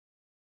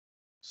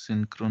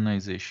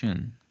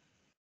synchronization,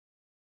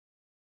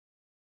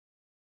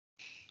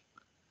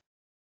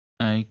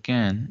 I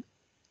can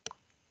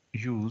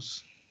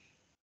use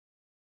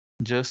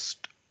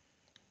just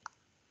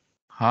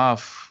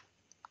half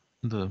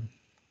the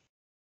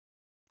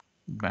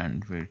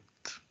bandwidth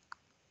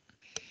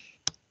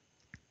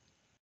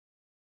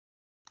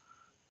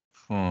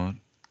for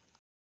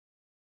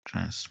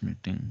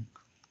transmitting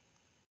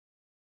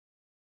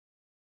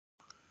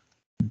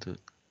the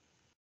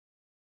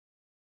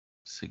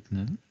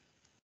signal,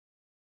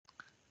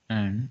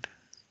 and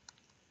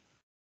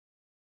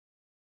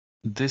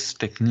this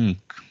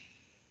technique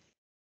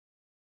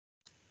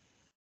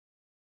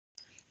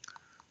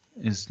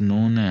is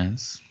known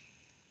as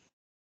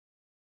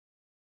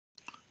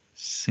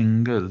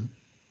single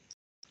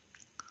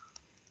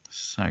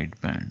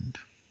sideband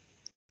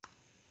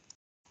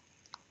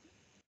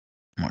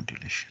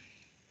modulation,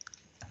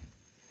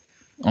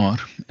 or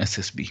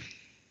SSB.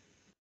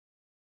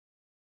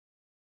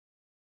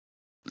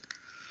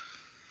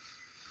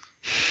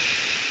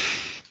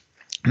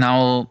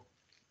 Now,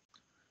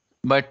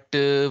 but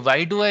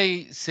why do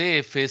I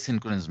say phase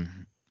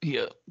synchronism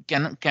here?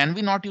 Can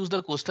we not use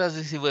the Costas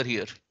receiver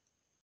here?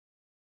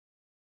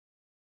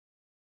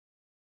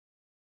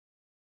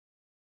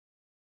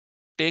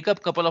 Take a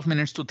couple of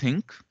minutes to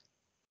think.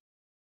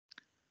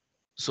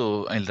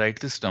 So I'll write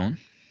this down.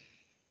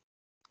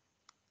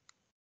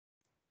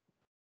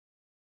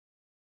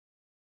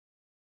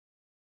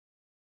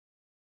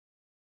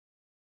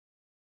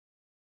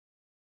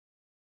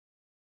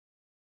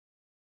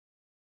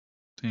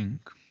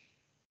 Think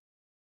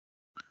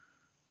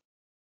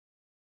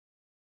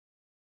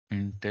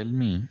and tell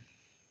me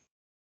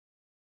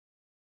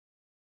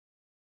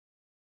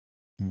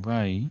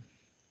why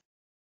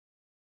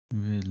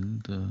will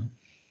the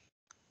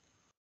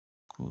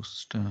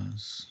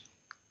Costas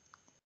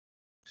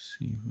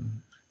receiver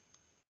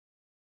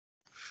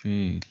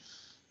fail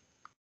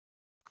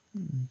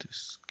in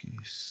this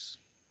case?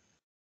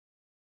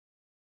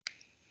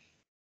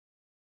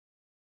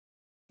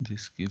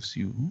 This gives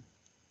you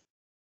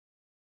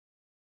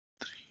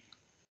 3.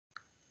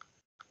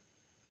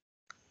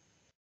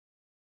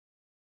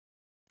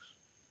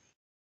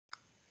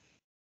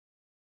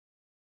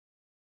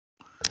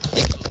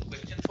 So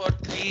question for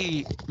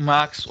 3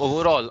 marks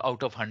overall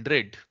out of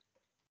 100.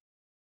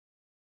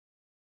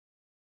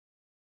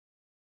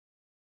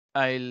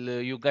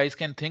 You guys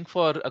can think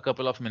for a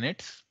couple of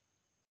minutes.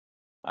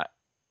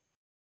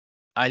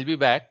 I'll be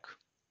back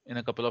in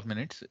a couple of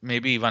minutes,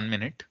 maybe 1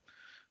 minute.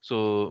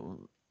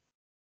 So,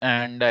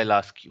 and I'll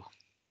ask you.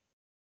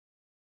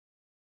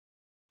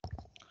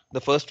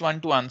 The first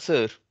one to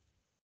answer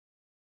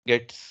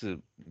gets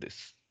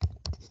this.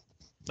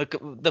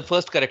 The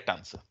first correct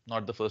answer,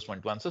 not the first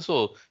one to answer.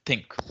 So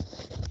think.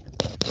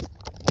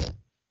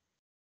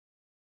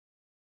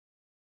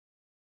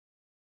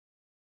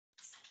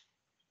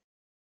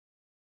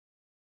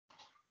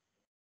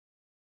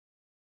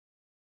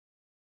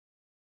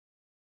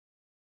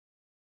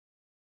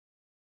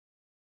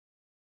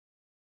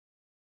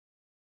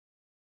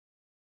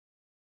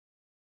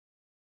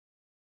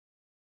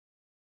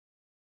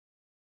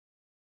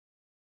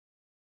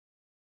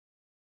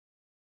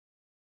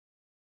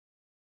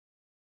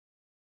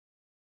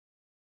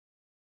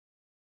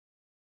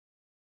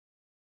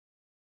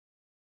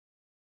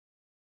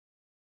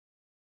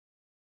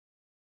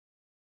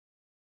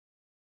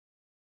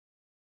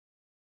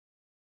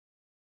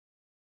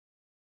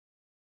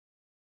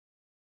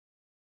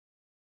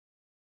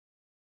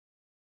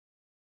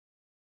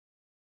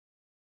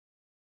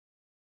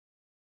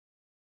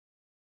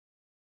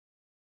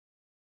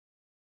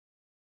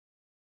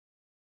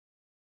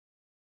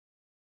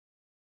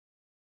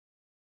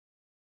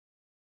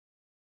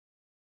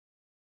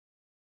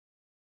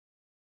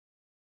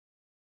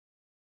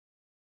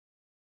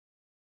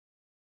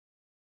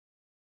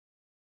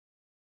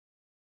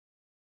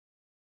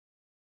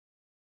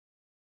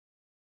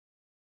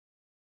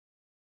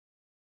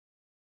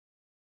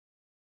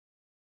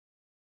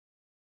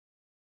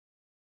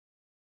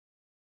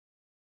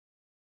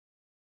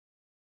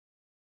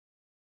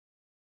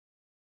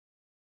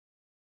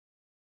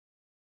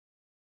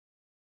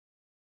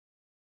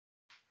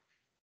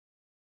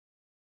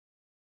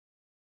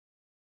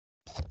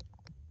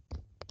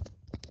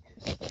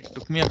 It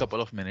took me a couple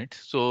of minutes.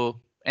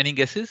 So any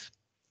guesses?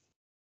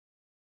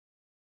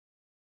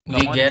 We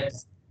Come on. get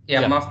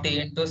Yeah. m of t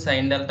into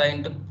sine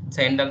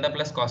delta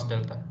plus cos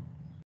delta.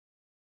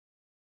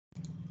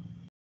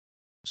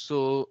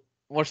 So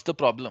what's the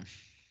problem?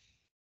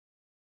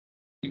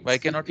 Why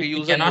cannot we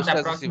use a cannot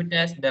Costas approximate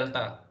as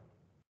delta?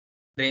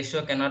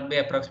 Ratio cannot be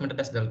approximated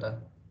as delta.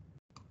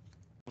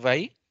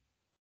 Why?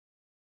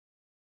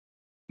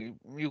 If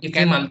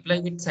we multiply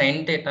with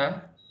sine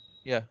theta,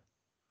 yeah,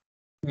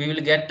 we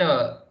will get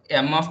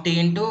m of t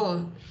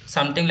into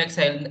something like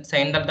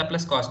sine delta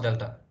plus cos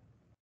delta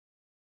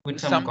with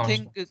some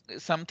constant.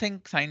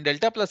 something sine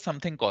delta plus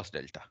something cos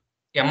delta.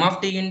 M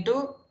of t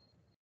into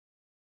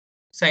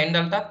sine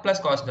delta plus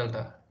cos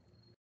delta.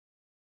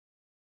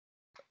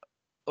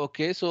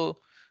 Okay, so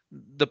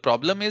the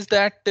problem is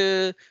that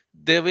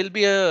there will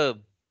be a,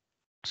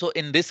 so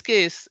in this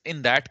case,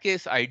 in that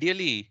case,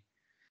 ideally,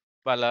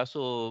 Bala.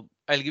 So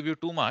I'll give you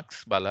 2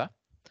 marks, Bala.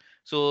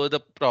 So the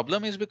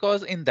problem is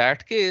because in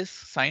that case,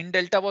 sine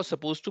delta was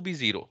supposed to be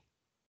 0.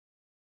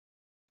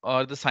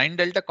 Or the sine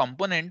delta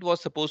component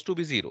was supposed to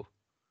be 0.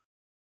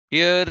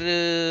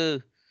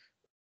 Here,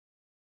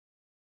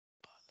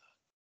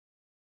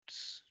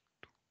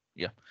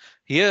 yeah,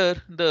 here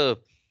the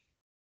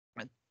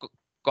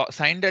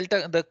sine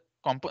delta, the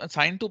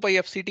sine 2 pi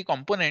fct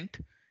component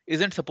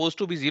isn't supposed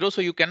to be 0.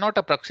 So you cannot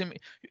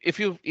approximate if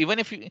you, even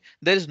if you,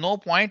 there is no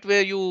point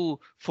where you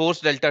force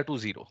delta to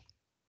 0.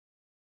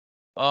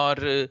 Or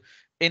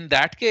in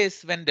that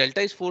case, when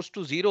delta is forced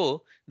to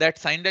 0, that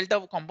sine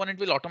delta component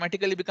will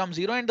automatically become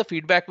 0 and the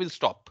feedback will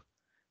stop.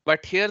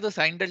 But here the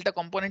sine delta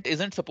component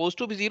isn't supposed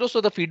to be 0,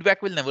 so the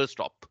feedback will never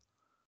stop.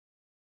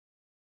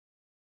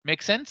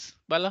 Make sense,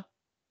 Bala?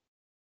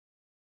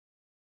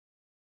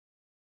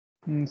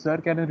 Sir,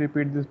 can you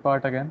repeat this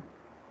part again?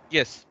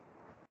 Yes.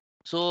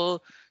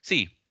 So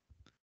see,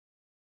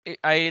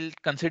 I'll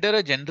consider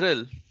a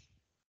general.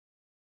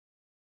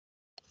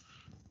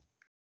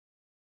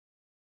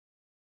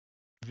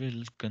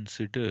 Will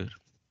consider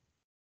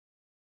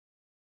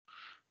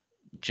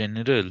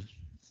general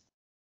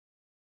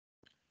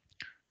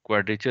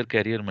quadrature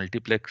carrier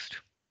multiplexed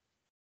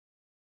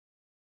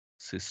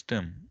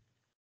system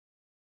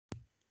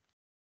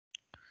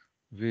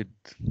with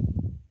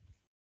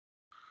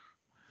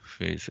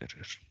phase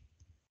error.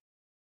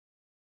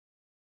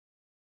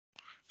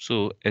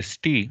 So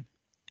ST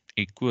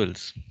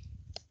equals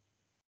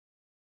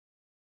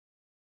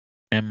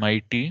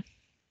MIT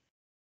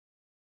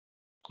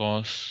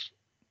cos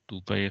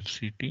 2 pi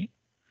fct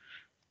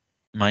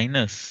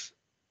minus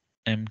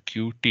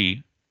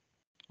MQT,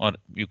 or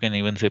you can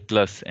even say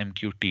plus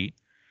MQT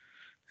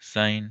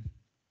sine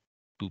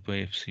 2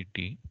 pi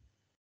fct.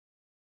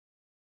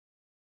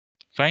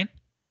 Fine.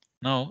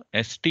 Now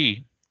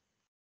ST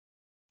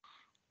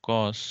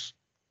cos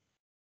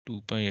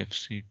 2 pi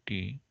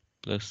fct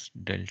plus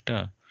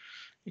delta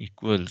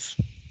equals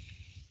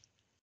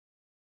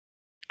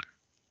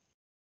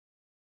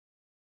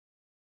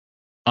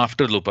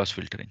after low pass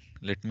filtering.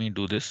 Let me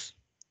do this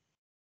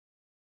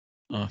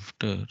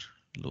after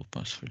low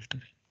pass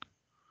filtering.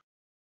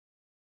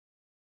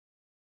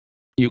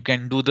 You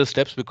can do the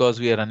steps because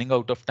we are running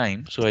out of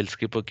time, so I'll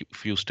skip a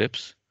few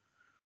steps.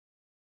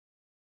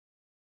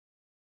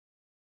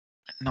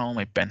 Now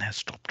my pen has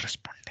stopped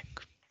responding.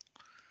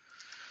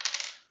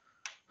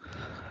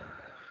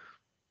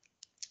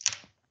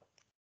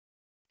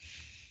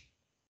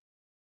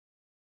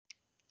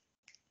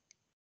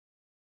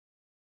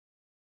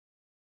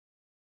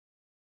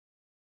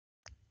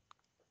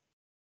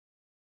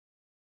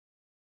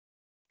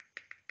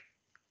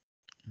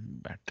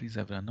 Batteries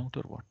have run out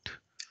or what?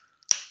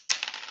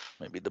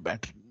 Maybe the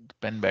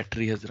pen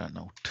battery has run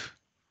out.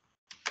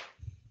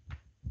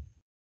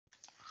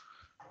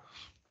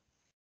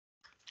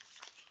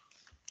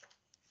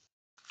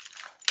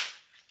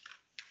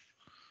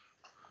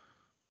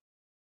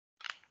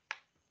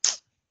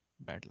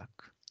 Bad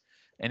luck.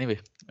 Anyway,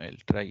 I'll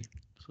try.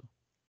 So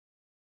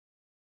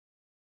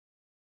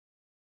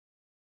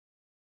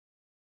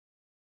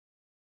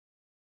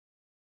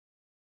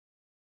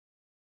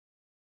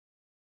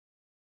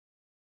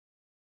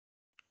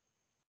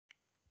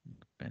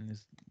the pen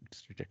is,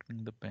 it's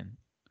detecting the pen.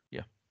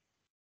 Yeah.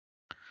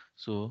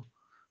 So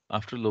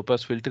after low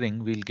pass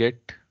filtering, we'll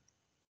get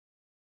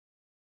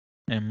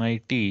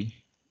MIT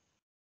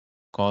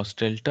cos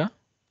delta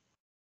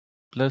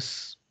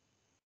plus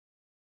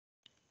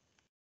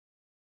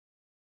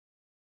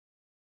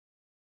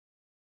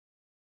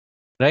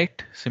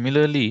right.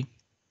 Similarly,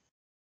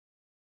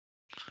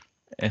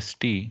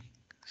 ST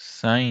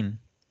sine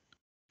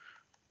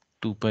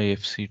 2 pi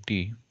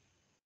fct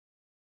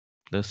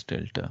plus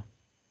delta.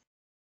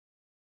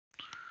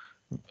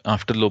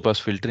 After low pass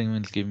filtering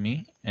will give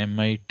me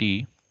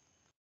MIT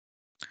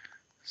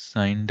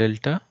sine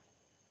delta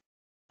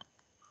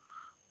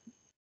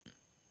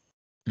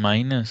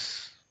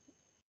minus,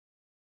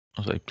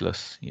 oh sorry,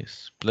 plus,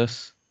 yes,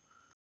 plus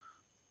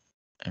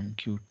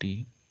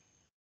MQT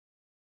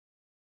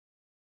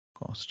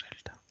cos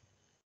delta.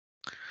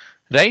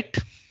 Right?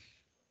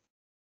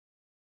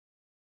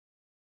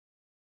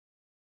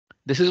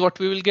 This is what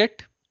we will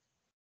get.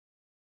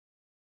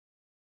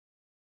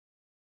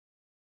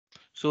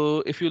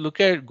 So if you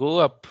go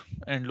up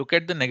and look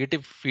at the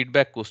negative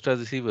feedback Costas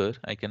receiver,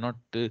 I do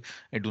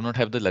not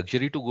have the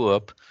luxury to go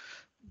up.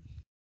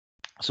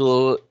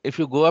 So if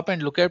you go up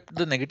and look at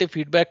the negative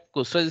feedback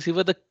Costas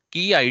receiver, the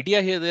key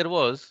idea here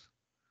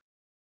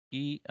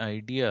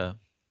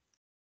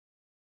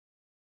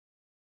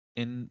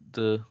in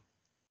the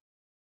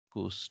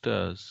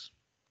Costas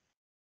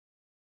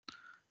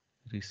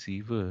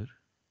receiver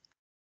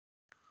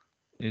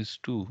is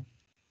to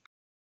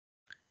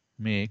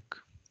make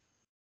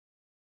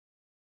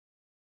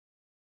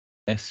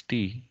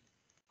ST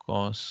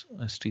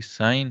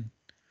sine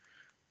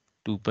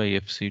 2 pi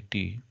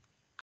fct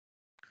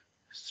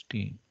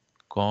ST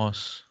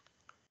cos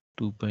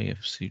 2 pi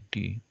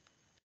fct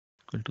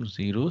equal to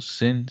 0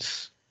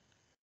 since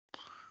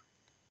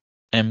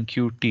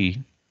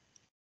MQT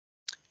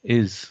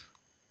is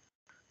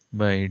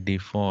by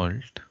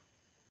default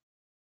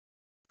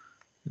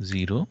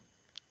 0,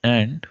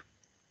 and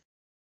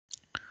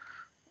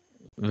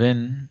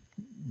when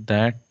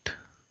that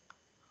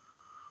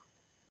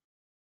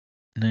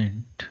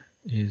net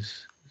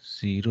is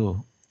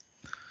 0,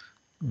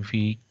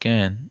 we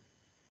can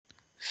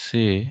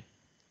say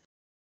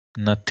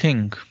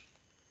nothing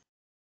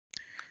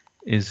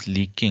is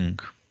leaking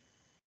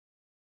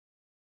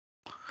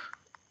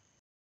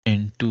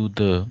into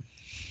the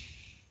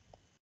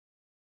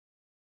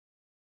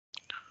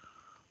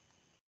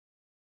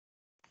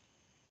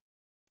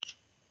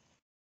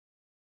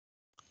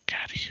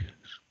carrier.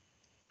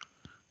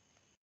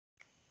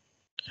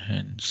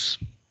 Hence,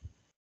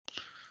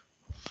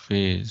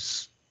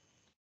 phase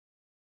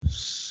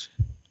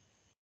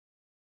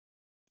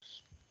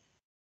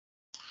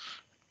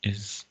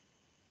is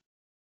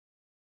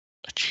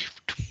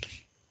achieved.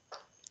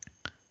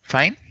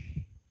 Fine.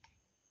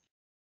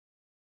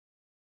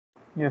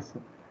 Yes,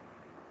 sir.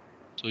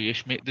 So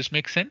Yash, this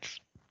makes sense.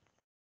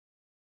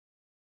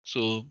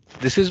 So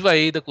this is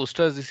why the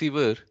Costa's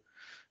receiver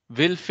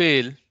will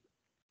fail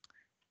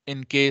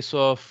in case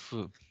of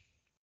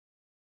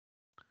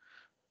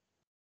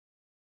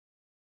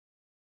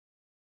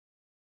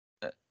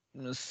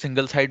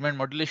single sideband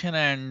modulation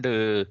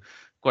and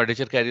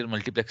quadrature carrier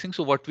multiplexing.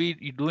 So what we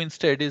do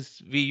instead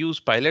is we use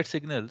pilot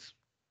signals,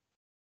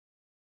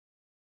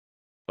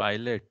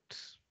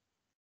 pilots,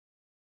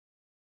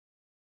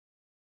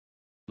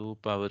 low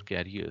power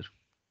carrier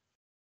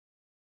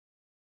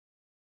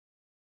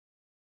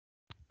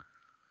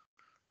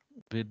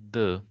with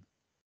the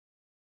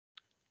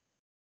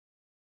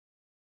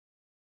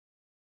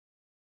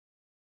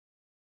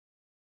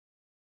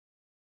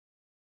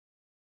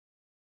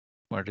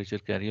quadrature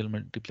carrier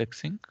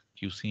multiplexing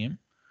QCM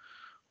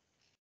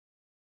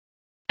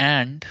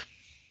and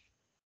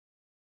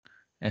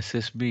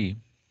SSB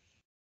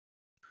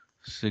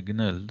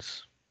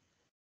signals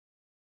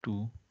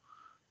to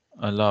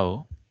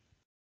allow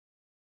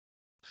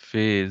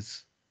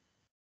phase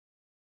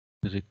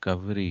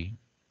recovery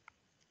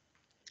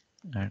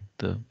at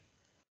the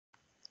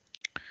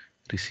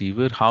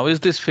receiver. How is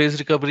this phase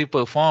recovery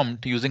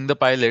performed using the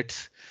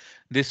pilots?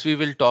 This we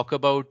will talk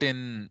about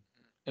in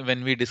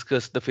when we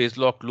discuss the phase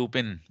lock loop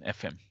in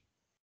FM.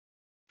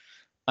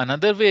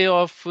 Another way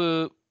of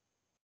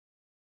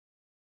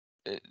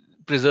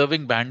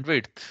preserving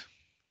bandwidth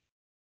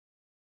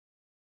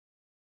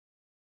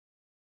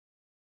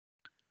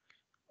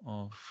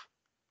of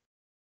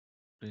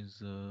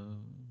preserving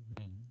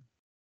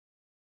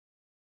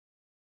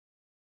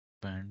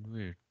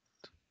bandwidth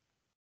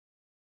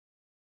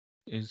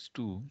is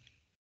to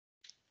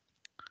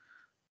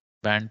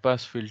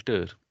bandpass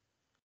filter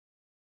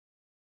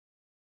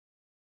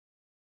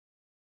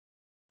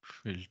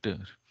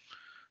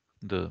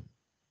the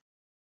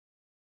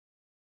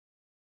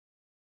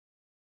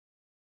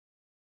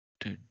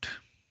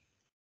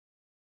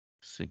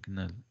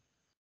signal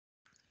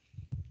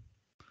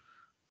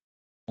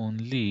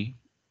only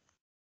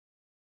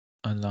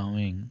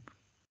allowing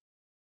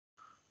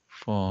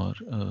for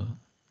a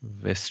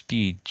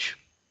vestige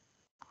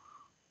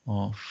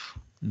of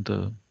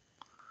the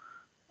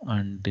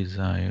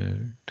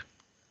undesired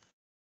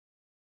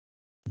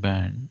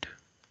band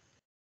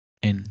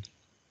in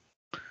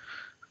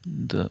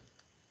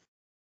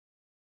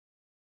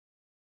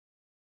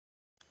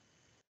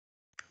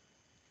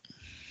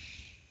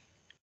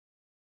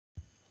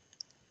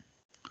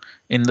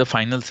the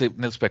final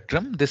signal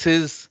spectrum. This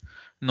is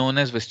known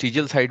as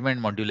vestigial sideband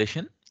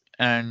modulation.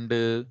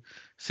 And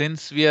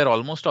since we are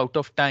almost out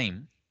of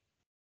time,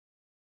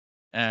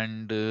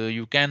 and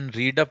you can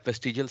read up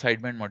vestigial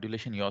sideband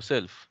modulation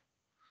yourself.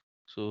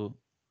 So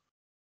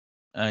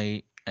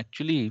I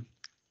actually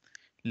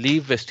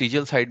leave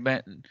vestigial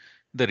sideband,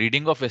 the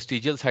reading of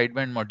vestigial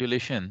sideband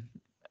modulation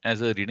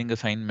as a reading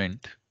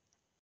assignment.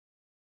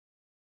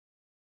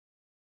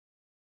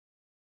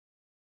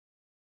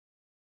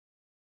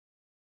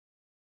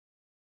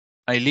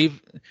 I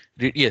leave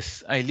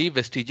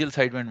vestigial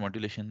sideband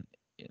modulation.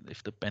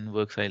 If the pen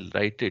works, I'll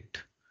write it.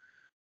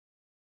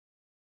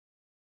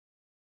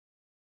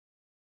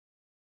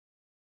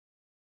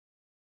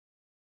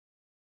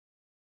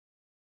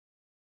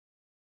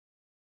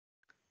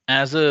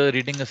 As a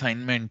reading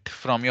assignment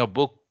from your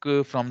book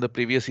from the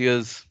previous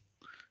year's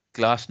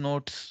class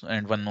notes,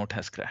 and OneNote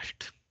has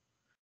crashed.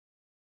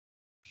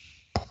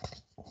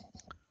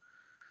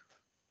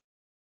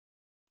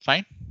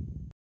 Fine.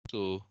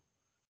 So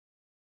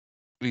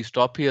we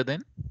stop here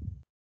then,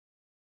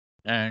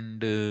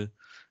 and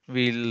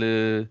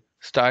we'll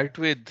start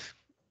with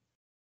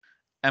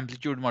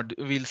amplitude mod.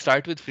 We'll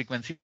start with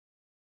frequency.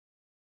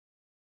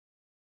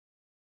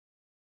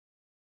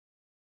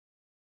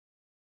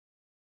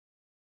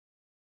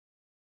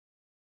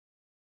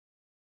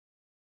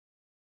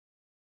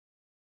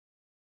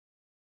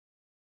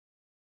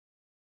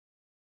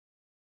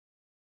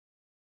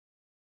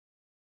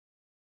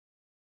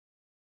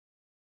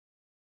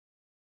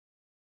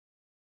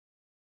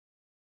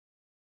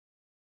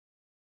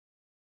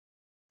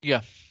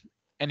 Yeah.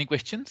 Any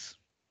questions?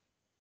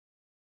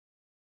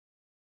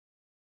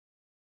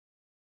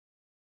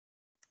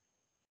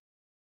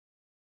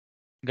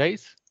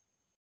 guys?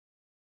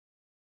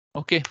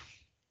 Okay.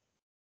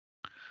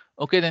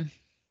 Okay then.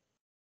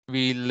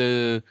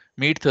 We'll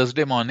meet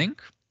Thursday morning.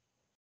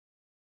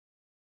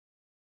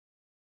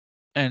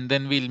 And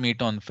then we'll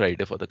meet on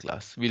Friday for the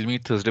class. We'll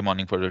meet Thursday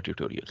morning for the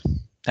tutorial.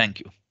 Thank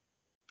you.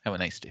 Have a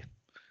nice day.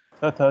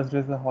 Sir, Thursday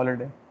is a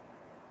holiday.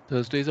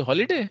 Thursday is a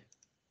holiday?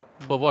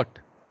 For what?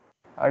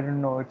 I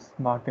don't know. It's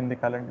marked in the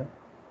calendar.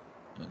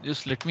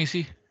 Just let me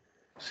see.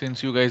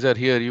 Since you guys are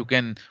here, you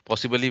can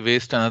possibly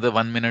waste another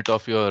 1 minute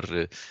of your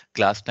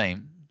class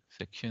time.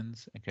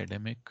 Sections,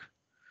 academic.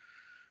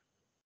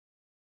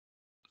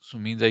 So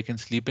means I can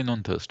sleep in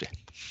on Thursday.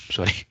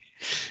 Sorry.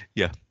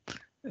 Yeah.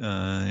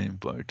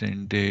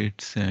 Important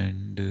dates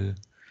and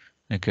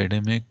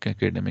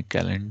academic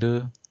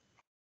calendar.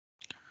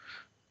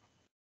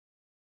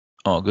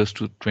 August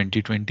to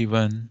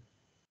 2021.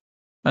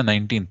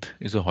 19th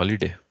is a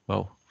holiday.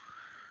 Wow.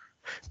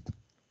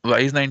 Why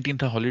is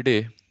 19th a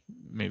holiday?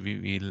 Maybe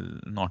we'll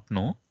not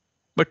know,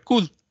 but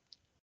cool.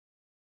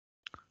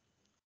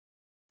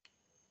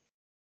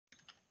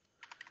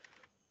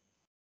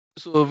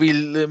 So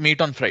we'll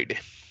meet on Friday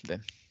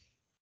then.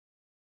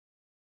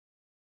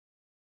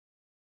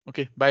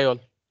 Okay, bye all.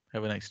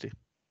 Have a nice day.